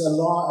versus a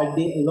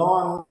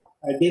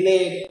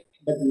delayed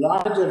but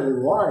larger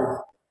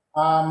reward,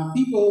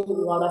 people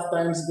a lot of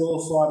times go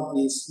for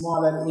the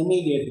smaller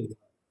immediate reward.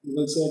 You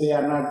will say they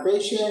are not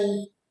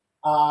patient.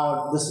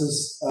 This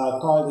is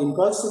called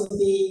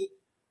impulsivity,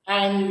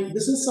 and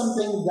this is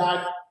something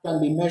that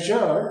can be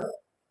measured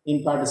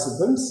in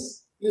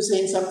participants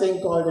using something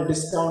called a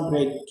discount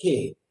rate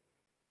K.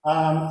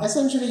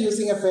 Essentially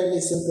using a fairly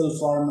simple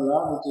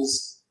formula, which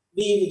is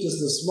B, which is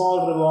the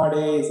small reward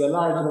A, is the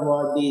large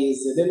reward D,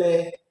 is the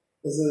delay.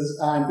 This is,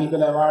 and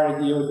people have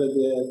argued that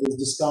this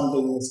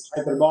discounting is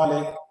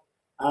hyperbolic.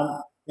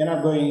 We're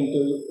not going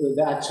into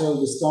the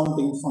actual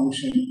discounting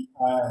function,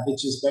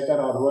 which is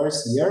better or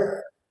worse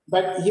here.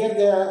 But here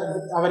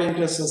our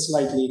interests are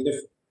slightly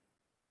different.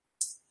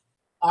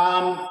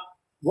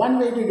 One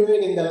way to do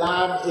it in the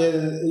lab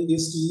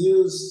is to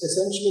use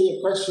essentially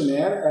a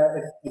questionnaire,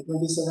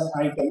 27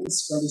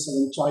 items,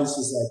 27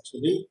 choices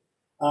actually,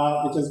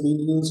 which has been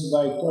used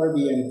by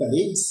Kirby and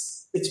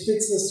colleagues, which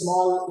picks a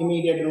small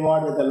immediate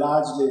reward with a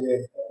large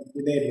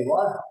delayed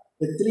reward,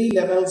 with 3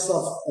 levels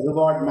of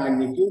reward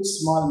magnitude,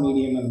 small,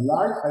 medium, and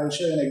large. I will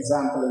show you an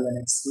example in the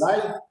next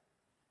slide.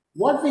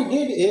 What we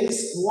did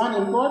is, one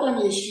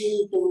important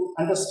issue to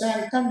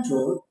understand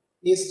control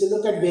is to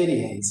look at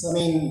variance. I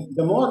mean,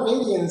 the more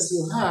variance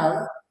you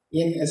have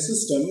in a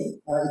system,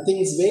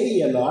 things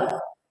vary a lot,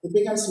 it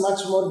becomes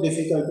much more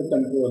difficult to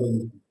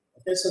control.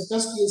 Okay, so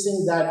just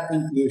using that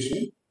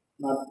intuition,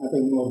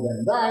 nothing more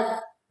than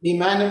that, we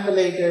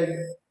manipulated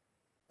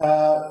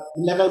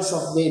levels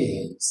of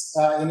variance.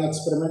 In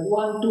experiment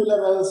 1, 2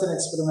 levels, in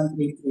experiment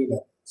 3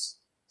 levels.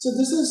 So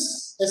this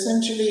is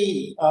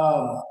essentially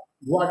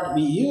what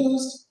we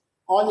used.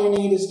 All you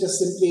need is to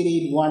simply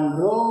read one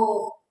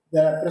row.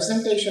 The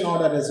presentation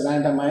order is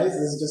randomized.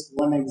 This is just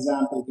one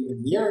example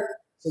given here.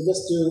 So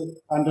just to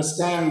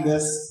understand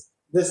this,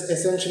 this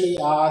essentially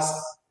asks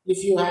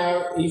if you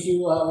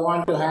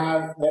want to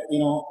have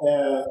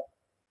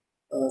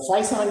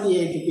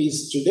 578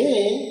 rupees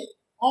today,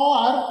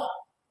 or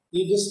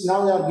you just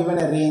now are given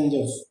a range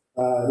of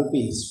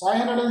rupees,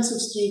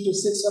 560 to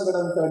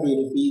 630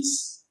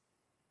 rupees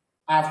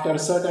after a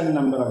certain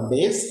number of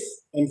days.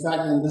 In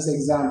fact, in this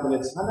example,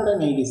 it's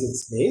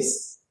 186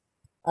 days.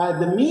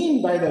 The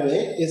mean, by the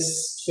way,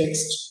 is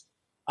fixed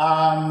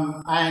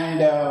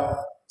and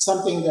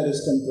something that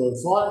is controlled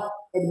for.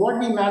 But what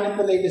we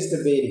manipulate is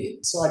the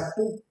variance. So at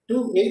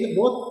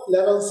both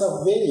levels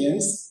of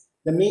variance,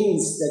 the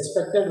means, the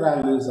expected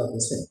values are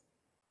the same.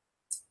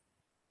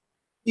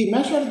 We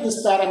measured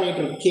this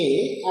parameter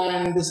K,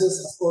 and this is,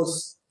 of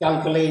course,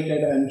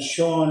 calculated and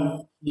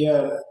shown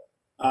here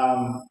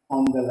on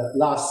the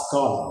last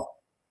column.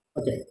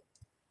 Okay.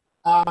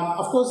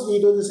 Of course, we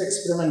do this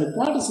experiment with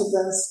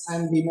participants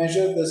and we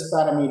measure this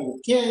parameter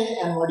K,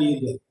 and what do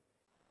you get?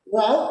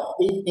 Well,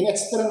 in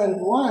experiment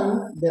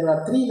 1, there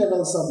are 3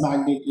 levels of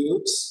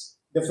magnitudes,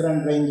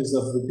 different ranges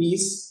of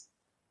rupees.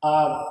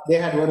 They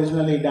had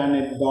originally done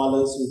it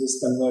dollars, which is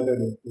converted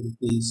into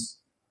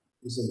rupees.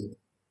 This is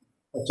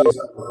purchase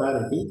of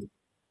parity.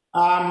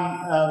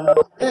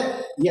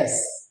 Yes.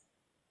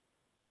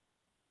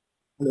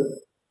 Hello?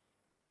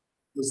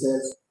 Who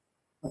says?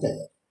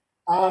 Okay.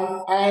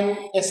 And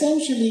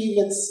essentially,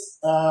 with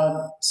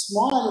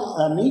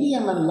small,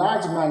 medium, and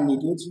large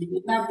magnitudes, we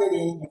did not get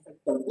any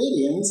effect of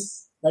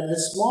variance, but with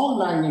small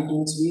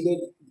magnitudes, we did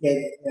get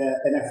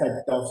an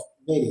effect of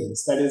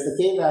variance. That is, the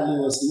K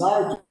value was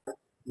larger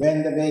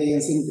when the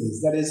variance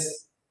increased. That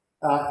is,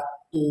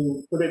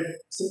 to put it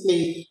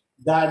simply,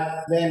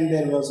 that when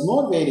there was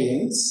more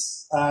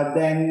variance,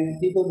 then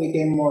people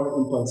became more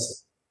impulsive.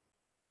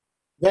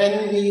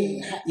 When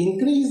we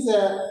increase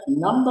the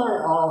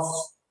number of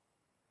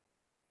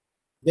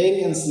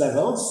variance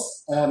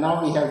levels,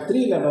 now we have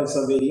 3 levels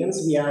of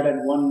variance, we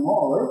added 1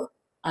 more,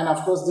 and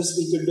of course this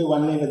we could do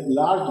only with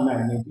large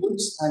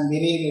magnitudes, and we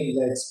redid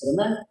the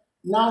experiment.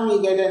 Now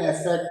we get an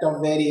effect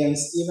of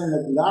variance even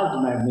with large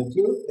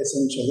magnitude,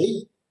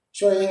 essentially,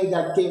 showing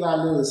that K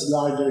value is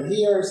larger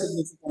here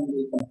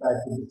significantly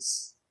compared to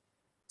this.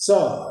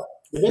 So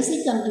the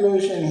basic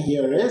conclusion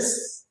here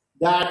is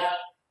that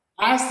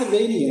as the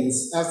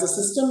variance, as the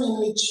system in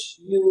which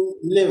you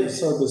live,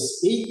 so to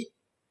speak,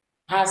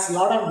 has a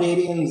lot of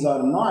variance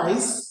or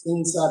noise,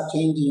 things are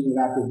changing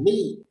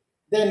rapidly,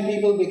 then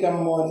people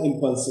become more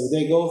impulsive.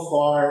 They go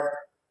for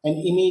an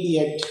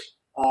immediate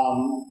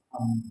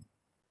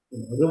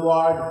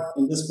reward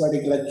in this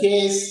particular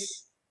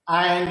case,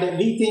 and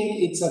we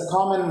think it's a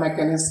common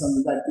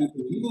mechanism that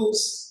people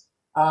use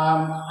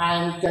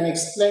and can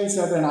explain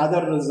certain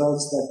other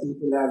results that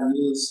people have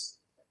used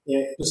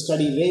to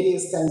study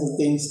various kinds of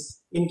things,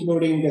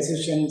 including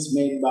decisions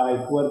made by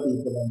poor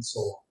people and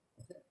so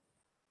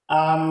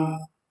on.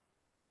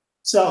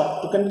 So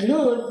to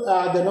conclude,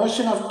 the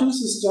notion of 2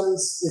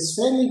 systems is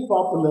fairly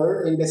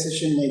popular in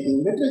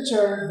decision-making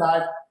literature,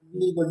 but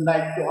we would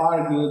like to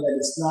argue that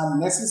it's not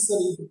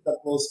necessary to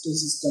propose 2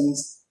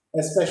 systems,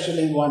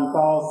 especially one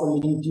powerful,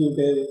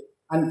 intuitive,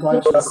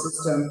 unconscious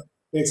system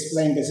to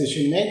explain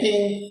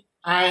decision-making.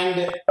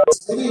 And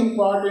it's very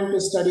important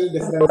to study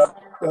different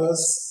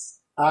factors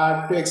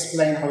to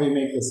explain how we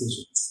make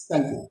decisions.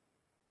 Thank you.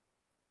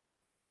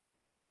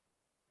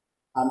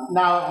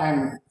 Now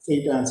I'm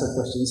free to answer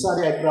questions.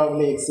 Sorry, I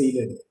probably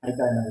exceeded my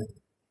time.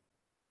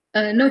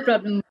 No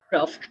problem,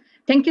 Prof.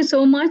 Thank you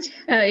so much.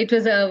 It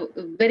was a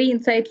very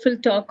insightful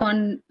talk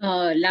on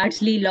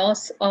largely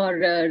loss or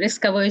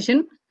risk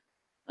aversion.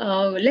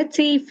 Let's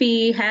see if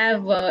we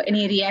have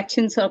any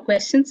reactions or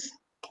questions.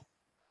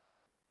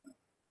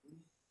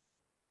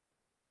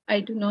 I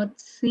do not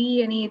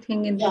see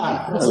anything in the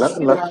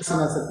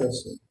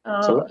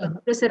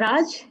Professor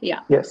Raj, yeah.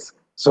 Yes.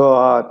 So,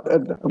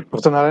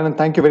 Professor Narayanan,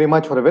 thank you very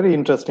much for a very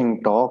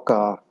interesting talk.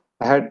 I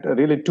had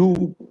really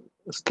 2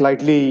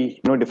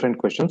 slightly different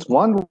questions.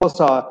 One was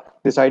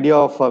this idea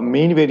of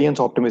mean variance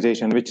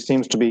optimization, which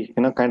seems to be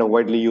kind of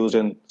widely used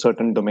in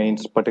certain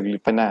domains, particularly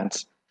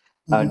finance.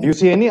 Do you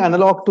see any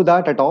analog to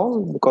that at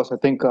all? Because I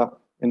think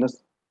in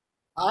this,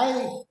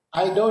 I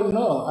don't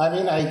know. I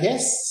mean, I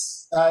guess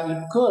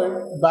it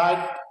could,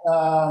 but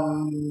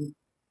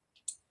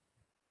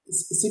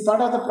see,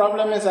 part of the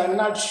problem is I'm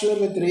not sure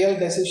with real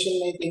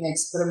decision-making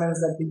experiments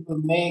that people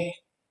make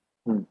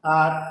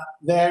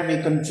where we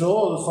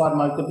control for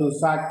multiple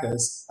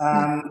factors.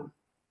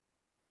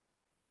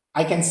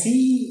 I can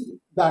see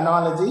the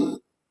analogy,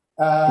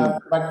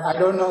 but I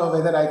don't know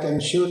whether I can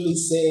surely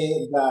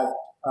say that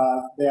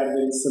they are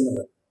very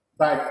similar.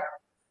 But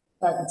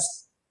it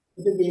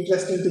would be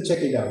interesting to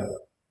check it out.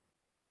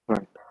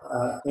 Right.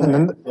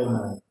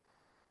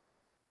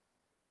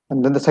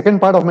 And then the second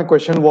part of my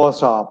question was,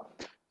 so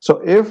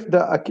if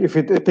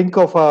you think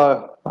of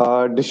a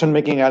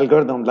decision-making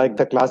algorithm like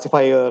the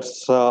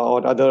classifiers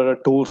or other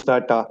tools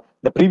that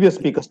the previous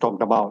speakers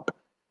talked about,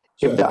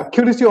 if the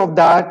accuracy of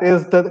that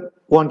is the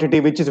quantity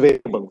which is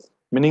variable,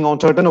 meaning on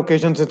certain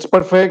occasions it's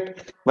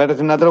perfect, whereas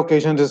in other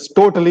occasions it's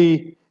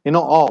totally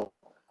off,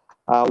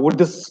 would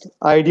this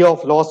idea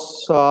of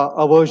loss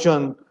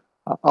aversion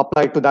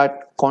apply to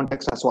that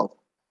context as well?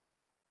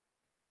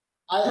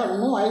 I have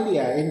no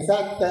idea. In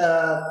fact,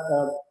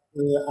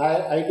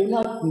 I do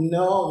not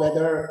know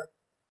whether.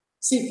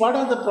 See, part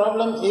of the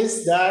problem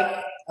is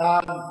that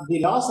the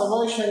loss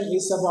aversion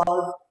is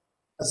about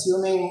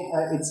assuming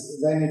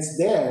when it's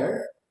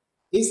there,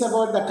 is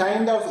about the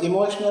kind of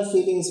emotional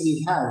feelings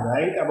we have,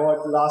 right?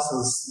 About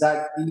losses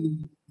that we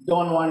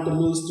don't want to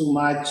lose too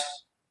much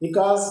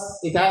because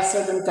it has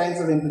certain kinds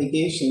of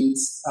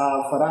implications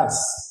for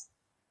us.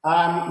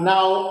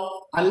 Now,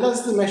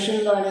 unless the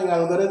machine learning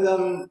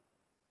algorithm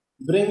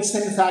brings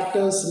in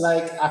factors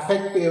like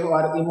affective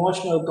or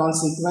emotional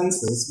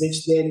consequences,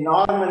 which they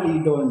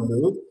normally don't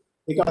do,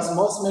 because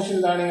most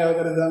machine learning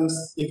algorithms,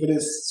 if it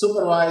is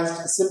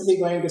supervised, simply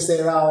going to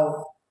say,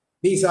 well,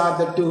 these are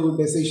the two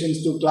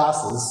decisions, two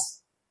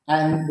classes,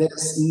 and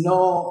there's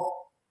no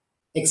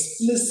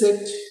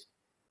explicit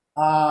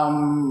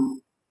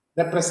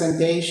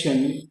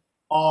representation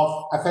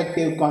of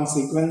affective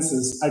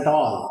consequences at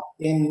all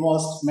in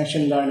most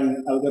machine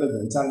learning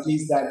algorithms, or at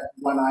least that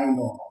one I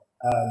know,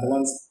 the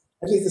ones,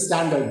 at least the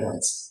standard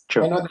ones.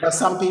 Sure. I know there are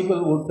some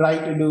people who try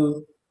to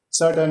do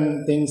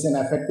certain things in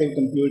affective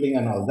computing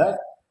and all that.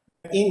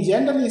 In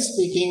generally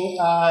speaking,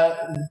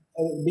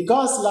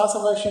 because loss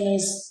aversion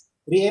is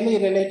really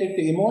related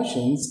to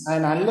emotions,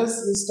 and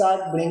unless we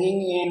start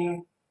bringing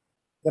in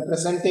the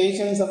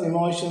presentations of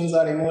emotions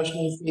or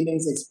emotional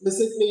feelings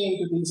explicitly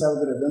into these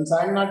algorithms,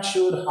 I'm not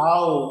sure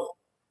how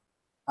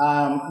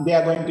they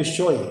are going to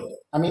show it.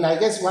 I mean, I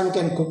guess one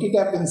can cook it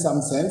up in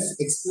some sense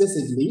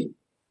explicitly,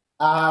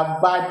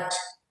 but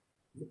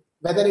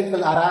whether it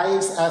will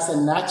arise as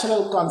a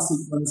natural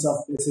consequence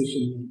of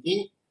decision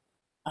making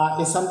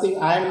is something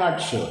I'm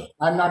not sure.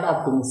 I'm not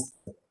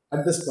optimistic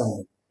at this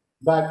point,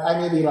 but I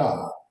may be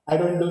wrong. I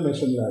don't do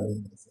machine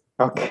learning.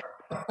 Okay.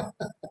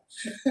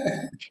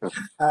 Sure.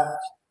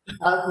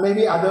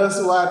 Maybe others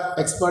who are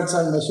experts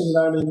on machine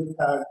learning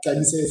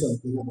can say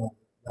something about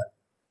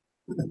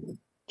that.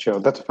 Sure,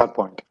 that's a fair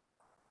point.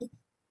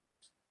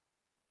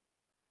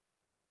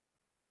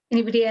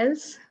 Anybody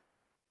else?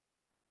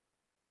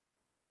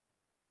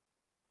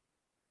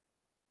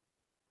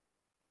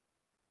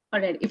 All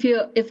right.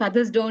 If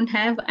others don't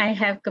have, I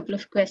have a couple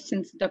of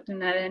questions, Dr.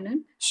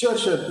 Narayanan. Sure,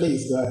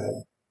 please go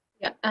ahead.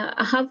 Yeah.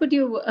 How would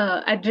you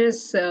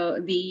address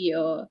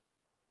the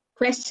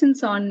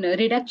questions on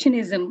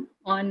reductionism,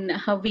 on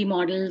how we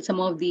model some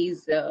of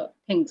these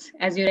things?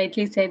 As you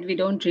rightly said, we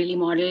don't really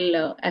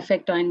model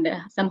effect, and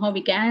somehow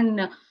we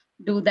can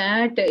do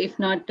that, if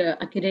not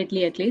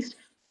accurately at least.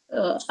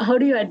 How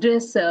do you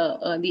address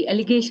the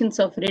allegations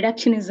of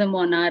reductionism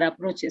on our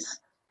approaches?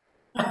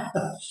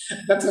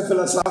 That's a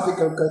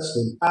philosophical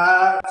question.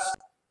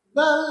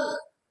 Well,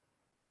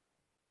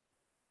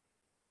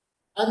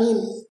 I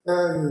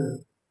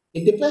mean,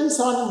 it depends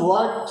on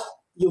what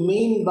you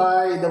mean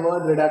by the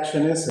word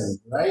reductionism,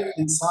 right?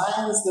 In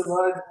science, the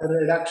word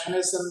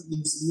reductionism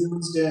is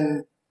used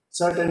in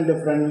certain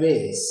different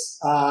ways.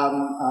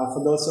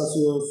 For those of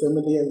you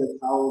familiar with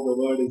how the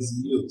word is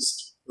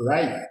used,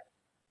 right?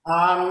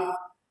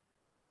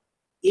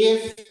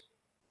 If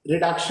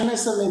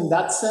reductionism in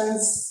that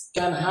sense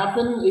can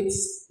happen,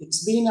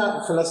 it's been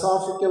a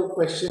philosophical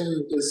question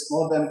which is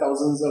more than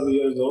thousands of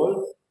years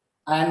old,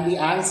 and the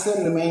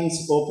answer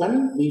remains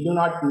open. We do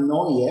not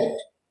know yet.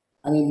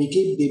 I mean, we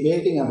keep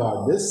debating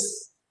about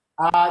this.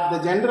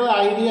 The general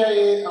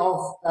idea of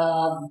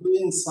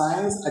doing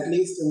science, at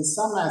least in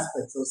some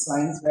aspects of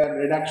science, where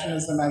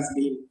reductionism has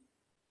been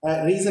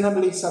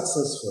reasonably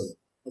successful.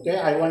 Okay,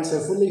 I won't say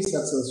fully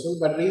successful,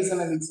 but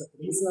reasonably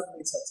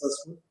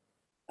successful.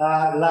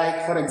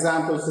 Like, for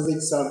example,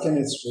 physics or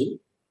chemistry,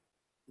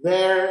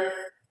 where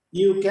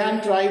you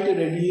can try to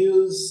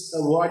reduce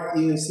what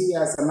you see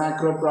as a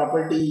macro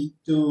property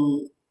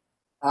to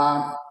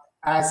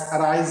as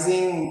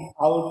arising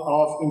out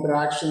of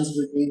interactions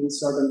between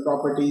certain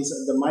properties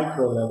at the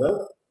micro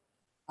level.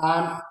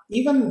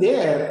 Even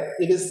there,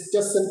 it is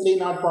just simply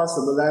not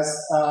possible. As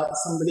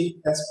somebody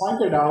has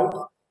pointed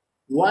out,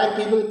 why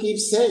people keep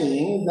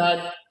saying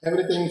that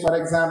everything, for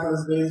example,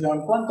 is based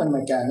on quantum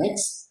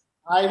mechanics,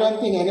 I don't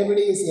think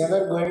anybody is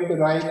ever going to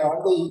write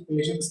all the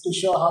equations to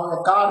show how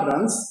a car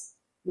runs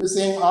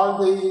using all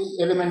the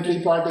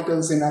elementary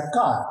particles in a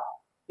car.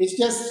 It's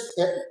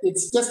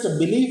just a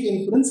belief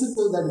in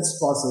principle that it's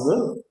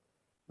possible,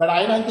 but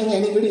I don't think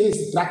anybody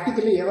is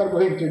practically ever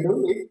going to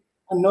do it,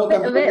 and no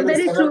computer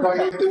is ever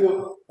going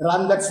to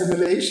run that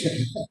simulation.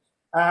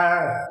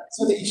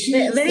 So the issue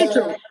is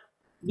that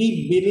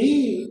we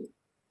believe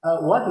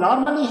what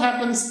normally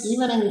happens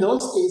even in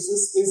those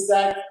cases is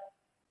that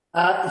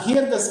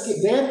there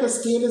the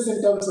scale is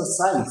in terms of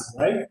size,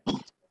 right?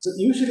 So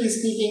usually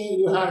speaking,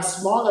 you have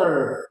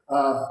smaller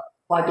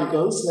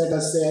particles, let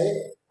us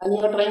say, and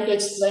you are trying to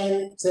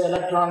explain, say,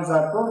 electrons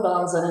or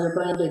protons, and you're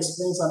trying to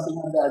explain something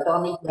at the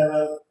atomic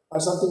level or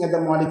something at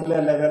the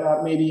molecular level,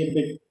 or maybe a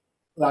bit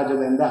larger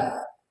than that.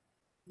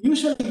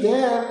 Usually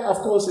there, of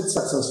course, it's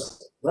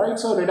successful, right?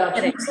 So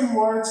reductionism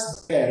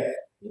works there.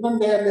 Even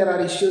there are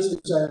issues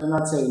which I will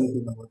not say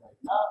anything about right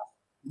now,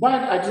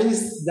 but at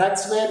least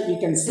that's where we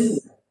can see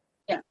that.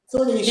 Yeah.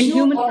 So the issue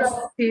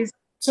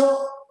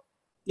of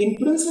in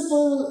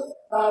principle,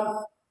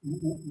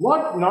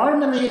 what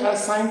normally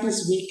as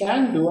scientists we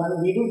can do,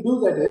 and we do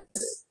that,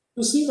 is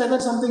to see whether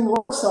something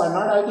works or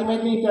not.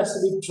 Ultimately, it has to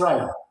be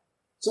tried.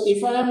 So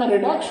if I am a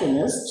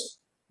reductionist,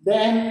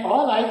 then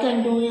all I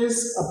can do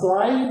is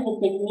apply the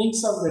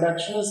techniques of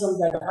reductionism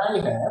that I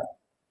have,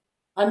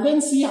 and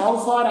then see how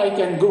far I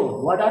can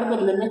go. What are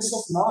the limits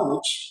of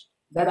knowledge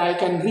that I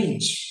can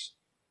reach?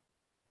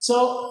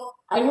 So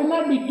I would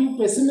not be too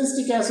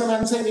pessimistic as well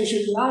and say we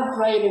should not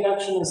try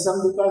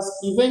reductionism, because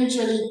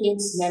eventually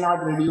things may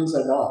not reduce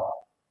at all.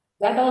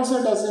 That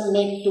also doesn't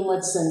make too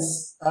much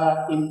sense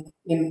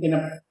in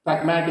a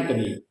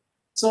pragmatically.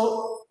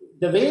 So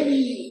the way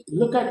we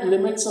look at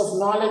limits of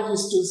knowledge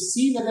is to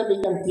see whether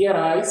we can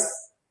theorize.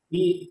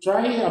 We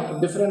try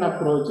different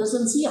approaches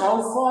and see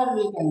how far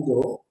we can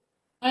go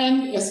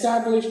and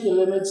establish the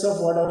limits of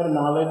whatever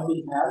knowledge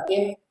we have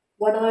in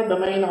whatever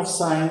domain of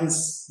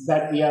science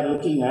that we are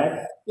looking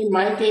at. In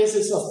my case,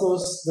 is of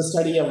course the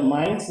study of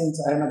mind,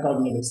 since I am a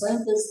cognitive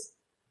scientist.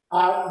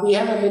 We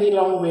have a very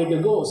long way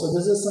to go. So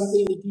this is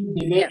something we keep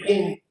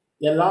debating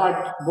a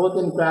lot,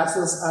 both in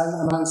classes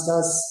and amongst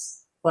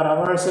us for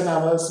hours and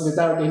hours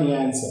without any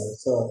answer.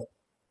 So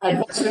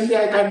unfortunately,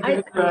 I can't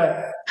give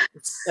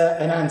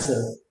an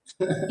answer.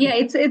 Yeah,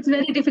 it's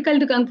very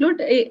difficult to conclude.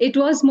 It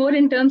was more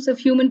in terms of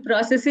human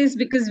processes,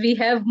 because we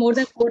have more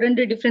than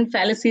 400 different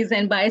fallacies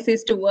and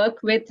biases to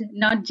work with,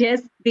 not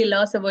just the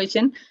loss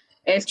aversion,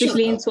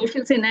 especially in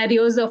social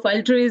scenarios of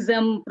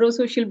altruism,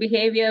 pro-social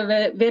behavior,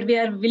 where we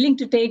are willing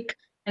to take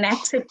and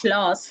accept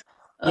loss.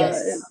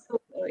 Yes. So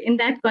in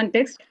that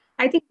context,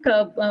 I think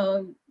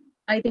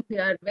we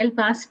are well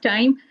past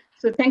time.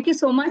 So thank you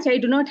so much. I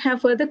do not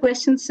have further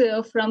questions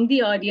from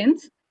the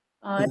audience.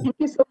 Thank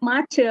you so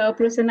much,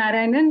 Professor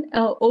Narayanan.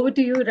 Over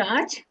to you,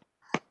 Raj.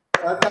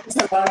 Thanks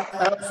a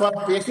lot for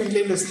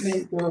patiently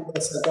listening to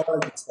the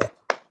psychologist.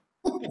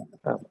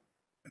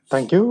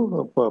 Thank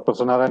you,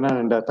 Professor Narayanan,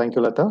 and thank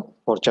you, Lata,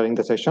 for chairing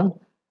the session.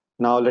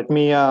 Now, let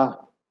me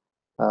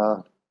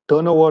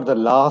turn over the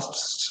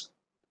last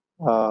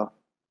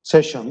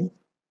session,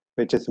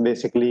 which is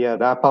basically a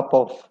wrap-up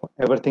of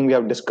everything we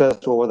have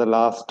discussed over the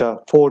last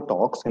 4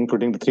 talks,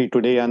 including the 3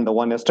 today and the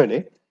 1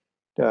 yesterday.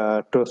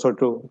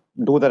 To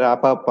do the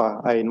wrap-up,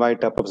 I invite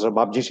Professor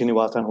Babji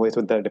Srinivasan, who is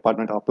with the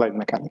Department of Applied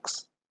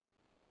Mechanics.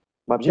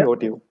 Babji, over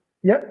to you.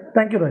 Yeah,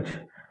 thank you, Raj.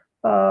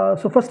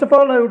 So first of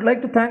all, I would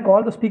like to thank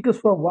all the speakers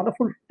for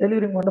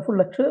delivering wonderful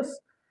lectures.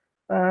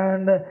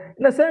 And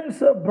in a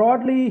sense,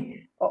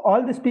 broadly,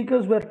 all the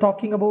speakers were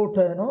talking about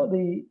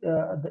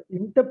the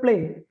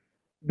interplay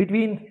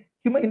between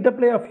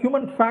interplay of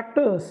human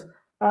factors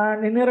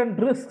and inherent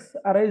risks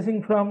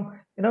arising from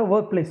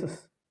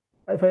workplaces,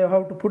 if I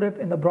have to put it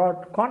in a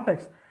broad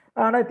context.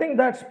 And I think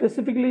that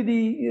specifically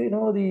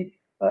the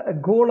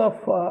goal of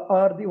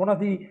or one of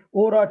the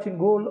overarching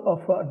goal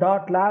of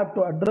DART lab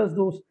to address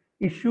those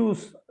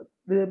issues,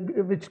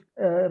 which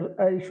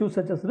issues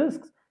such as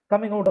risks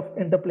coming out of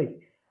interplay.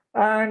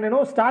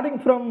 And starting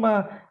from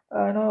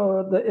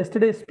the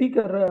yesterday's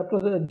speaker,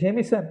 Professor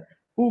Jamieson,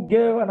 who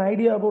gave an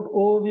idea about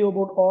overview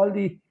about all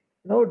the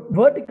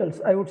verticals,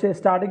 I would say,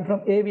 starting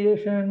from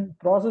aviation,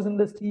 process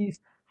industries,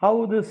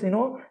 how this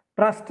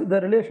trust,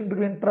 the relation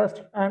between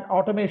trust and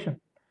automation.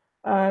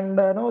 And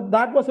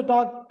that was a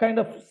talk kind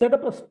of set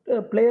up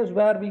a place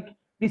where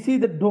we see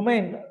the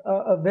domain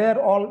where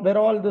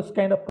all this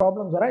kind of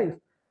problems arise.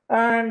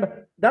 And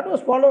that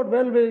was followed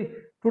well by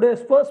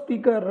today's first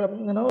speaker,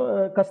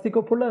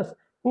 Kastikopoulos,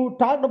 who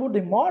talked about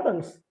the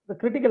models, the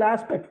critical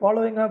aspect,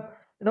 following up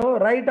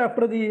right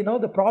after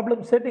the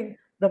problem setting,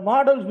 the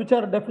models which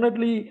are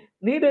definitely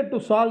needed to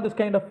solve this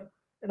kind of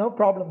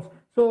problems.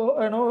 So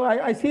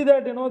I see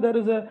that there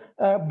is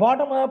a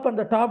bottom up and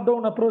the top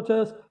down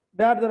approaches.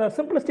 There are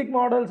simplistic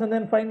models and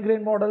then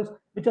fine-grained models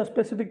which are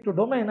specific to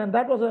domain. And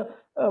that was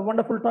a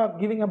wonderful talk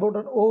giving about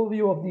an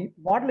overview of the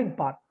modeling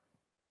part.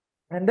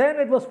 And then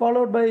it was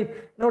followed by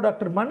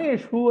Dr.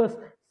 Manish, who was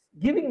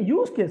giving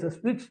use cases,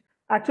 which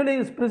actually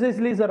is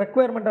precisely a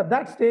requirement at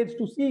that stage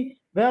to see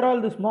where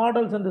all these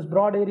models in this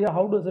broad area,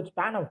 how does it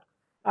span out.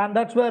 And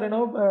that's where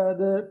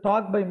the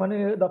talk by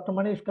Dr.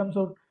 Manish comes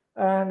out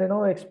and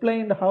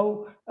explained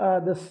how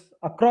this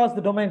across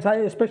the domains,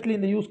 especially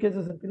in the use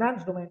cases in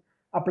finance domain,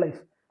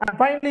 applies. And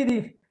finally,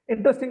 the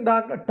interesting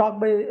talk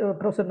by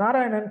Professor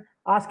Narayanan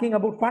asking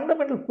about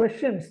fundamental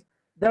questions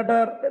that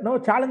are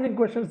challenging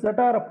questions that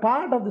are a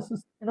part of this,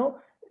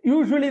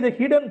 usually the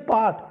hidden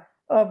part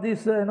of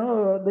this,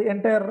 the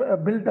entire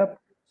build up.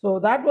 So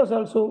that was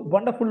also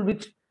wonderful,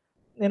 which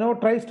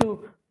tries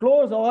to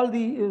close all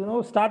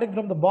the starting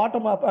from the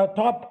bottom up,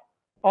 top,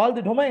 all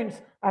the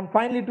domains, and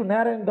finally to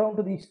narrow down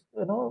to these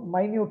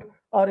minute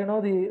or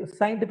the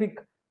scientific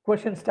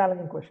questions,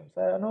 challenging questions.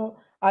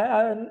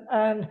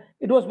 And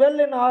it was well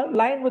in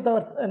line with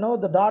our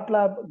the DART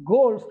lab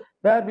goals,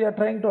 where we are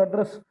trying to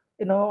address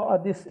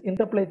this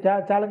interplay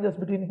challenges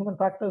between human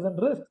factors and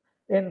risks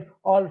in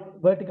all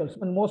verticals,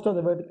 in most of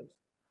the verticals.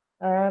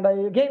 And I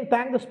again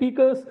thank the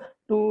speakers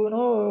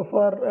to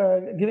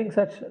for giving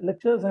such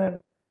lectures. And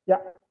yeah,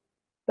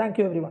 thank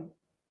you everyone.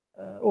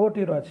 Over to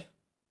you, Raj.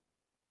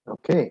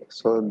 Okay,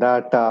 so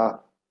that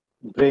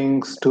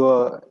brings to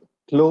a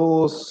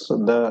close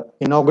the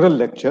inaugural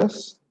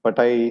lectures, but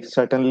I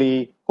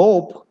certainly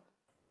hope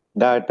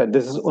that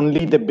this is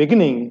only the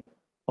beginning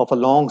of a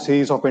long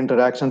series of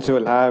interactions we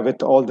will have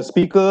with all the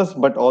speakers,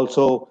 but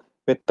also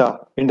with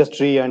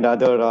industry and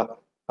other,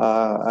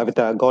 with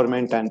the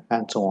government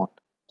and so on.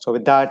 So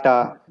with that,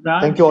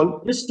 Raj, thank you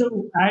all. Just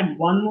to add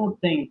one more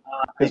thing,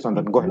 Yes,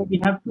 Nandan, go ahead.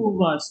 We have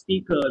 2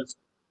 speakers.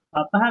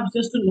 Perhaps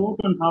just a note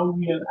on how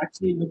we are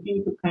actually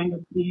looking to kind of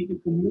create a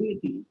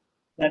community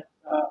that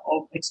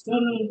of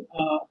external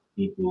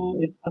people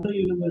in other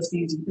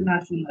universities,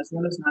 international as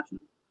well as national,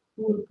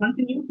 who will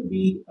continue to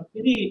be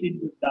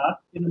affiliated with DART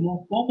in a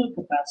more formal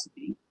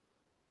capacity.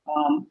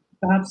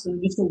 Perhaps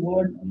just a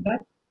word on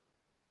that.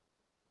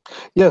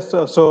 Yes,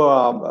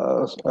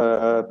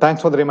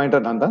 thanks for the reminder,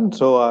 Nandan.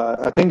 So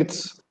I think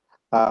it's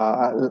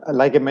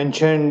like I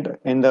mentioned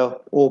in the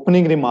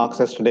opening remarks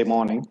yesterday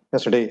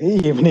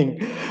evening,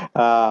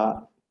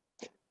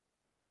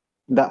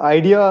 the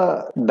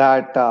idea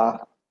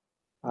that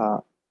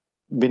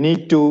we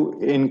need to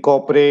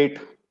incorporate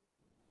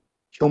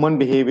human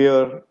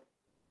behavior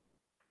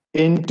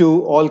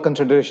into all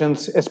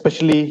considerations,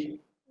 especially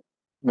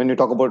when you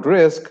talk about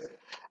risk,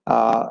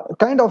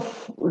 kind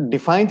of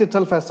defines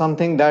itself as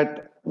something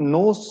that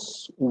no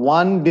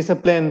one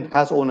discipline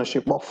has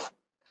ownership of.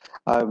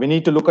 We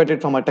need to look at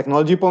it from a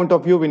technology point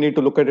of view. We need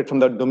to look at it from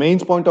the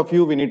domains point of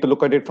view. We need to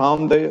look at it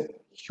from the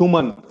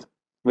human,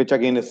 which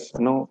again is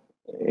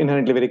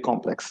inherently very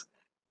complex.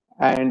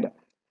 And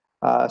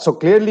so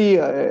clearly,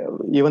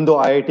 even though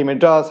IIT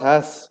Madras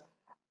has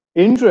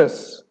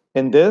interests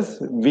in this,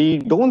 we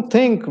don't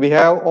think we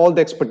have all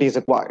the expertise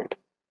required.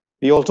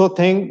 We also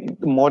think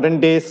modern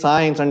day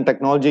science and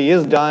technology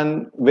is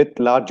done with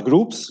large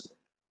groups,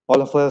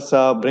 all of us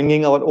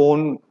bringing our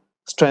own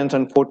strengths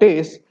and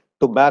fortes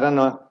to bear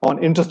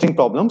on interesting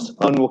problems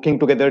and working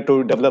together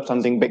to develop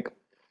something big.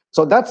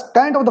 So that's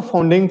kind of the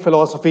founding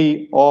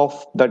philosophy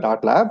of the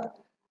DART Lab.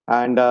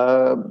 And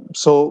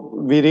so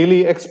we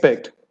really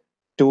expect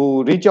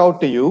to reach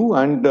out to you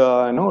and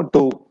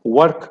to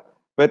work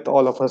with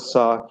all of us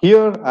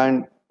here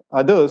and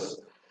others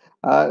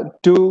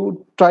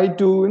to try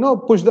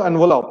to push the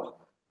envelope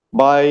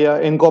by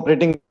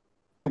incorporating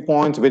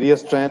points, various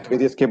strengths,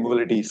 various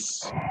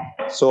capabilities.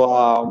 So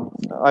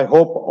I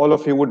hope all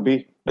of you would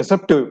be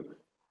receptive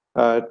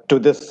to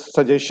this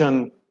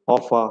suggestion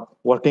of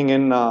working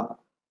in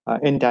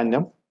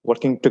tandem,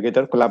 working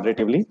together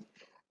collaboratively.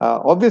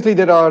 Obviously,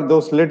 there are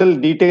those little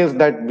details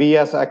that we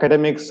as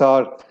academics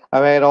are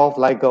aware of,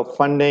 like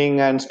funding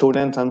and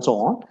students and so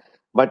on.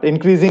 But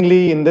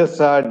increasingly in this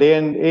day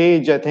and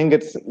age, I think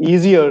it's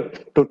easier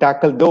to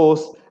tackle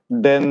those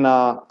than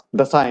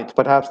the science.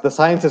 Perhaps the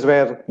science is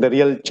where the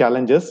real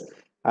challenge is.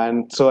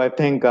 And so I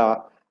think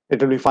it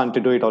will be fun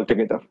to do it all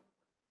together.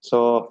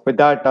 So with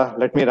that,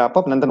 let me wrap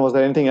up. Nandan, was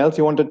there anything else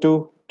you wanted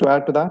to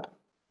add to that?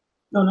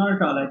 No, not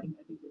at all. I think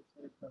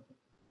it's perfect.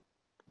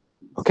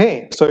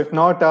 Okay, so if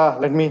not,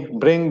 let me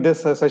bring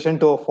this session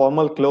to a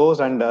formal close,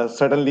 and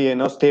certainly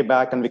stay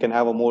back and we can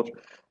have a more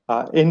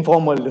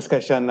informal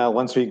discussion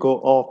once we go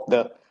off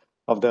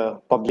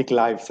the public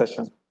live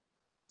session.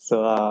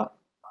 So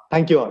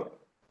thank you all.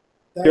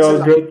 Thanks a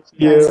lot. Great.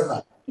 Thanks a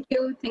lot.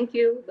 Thank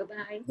you.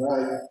 Bye-bye.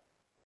 Bye.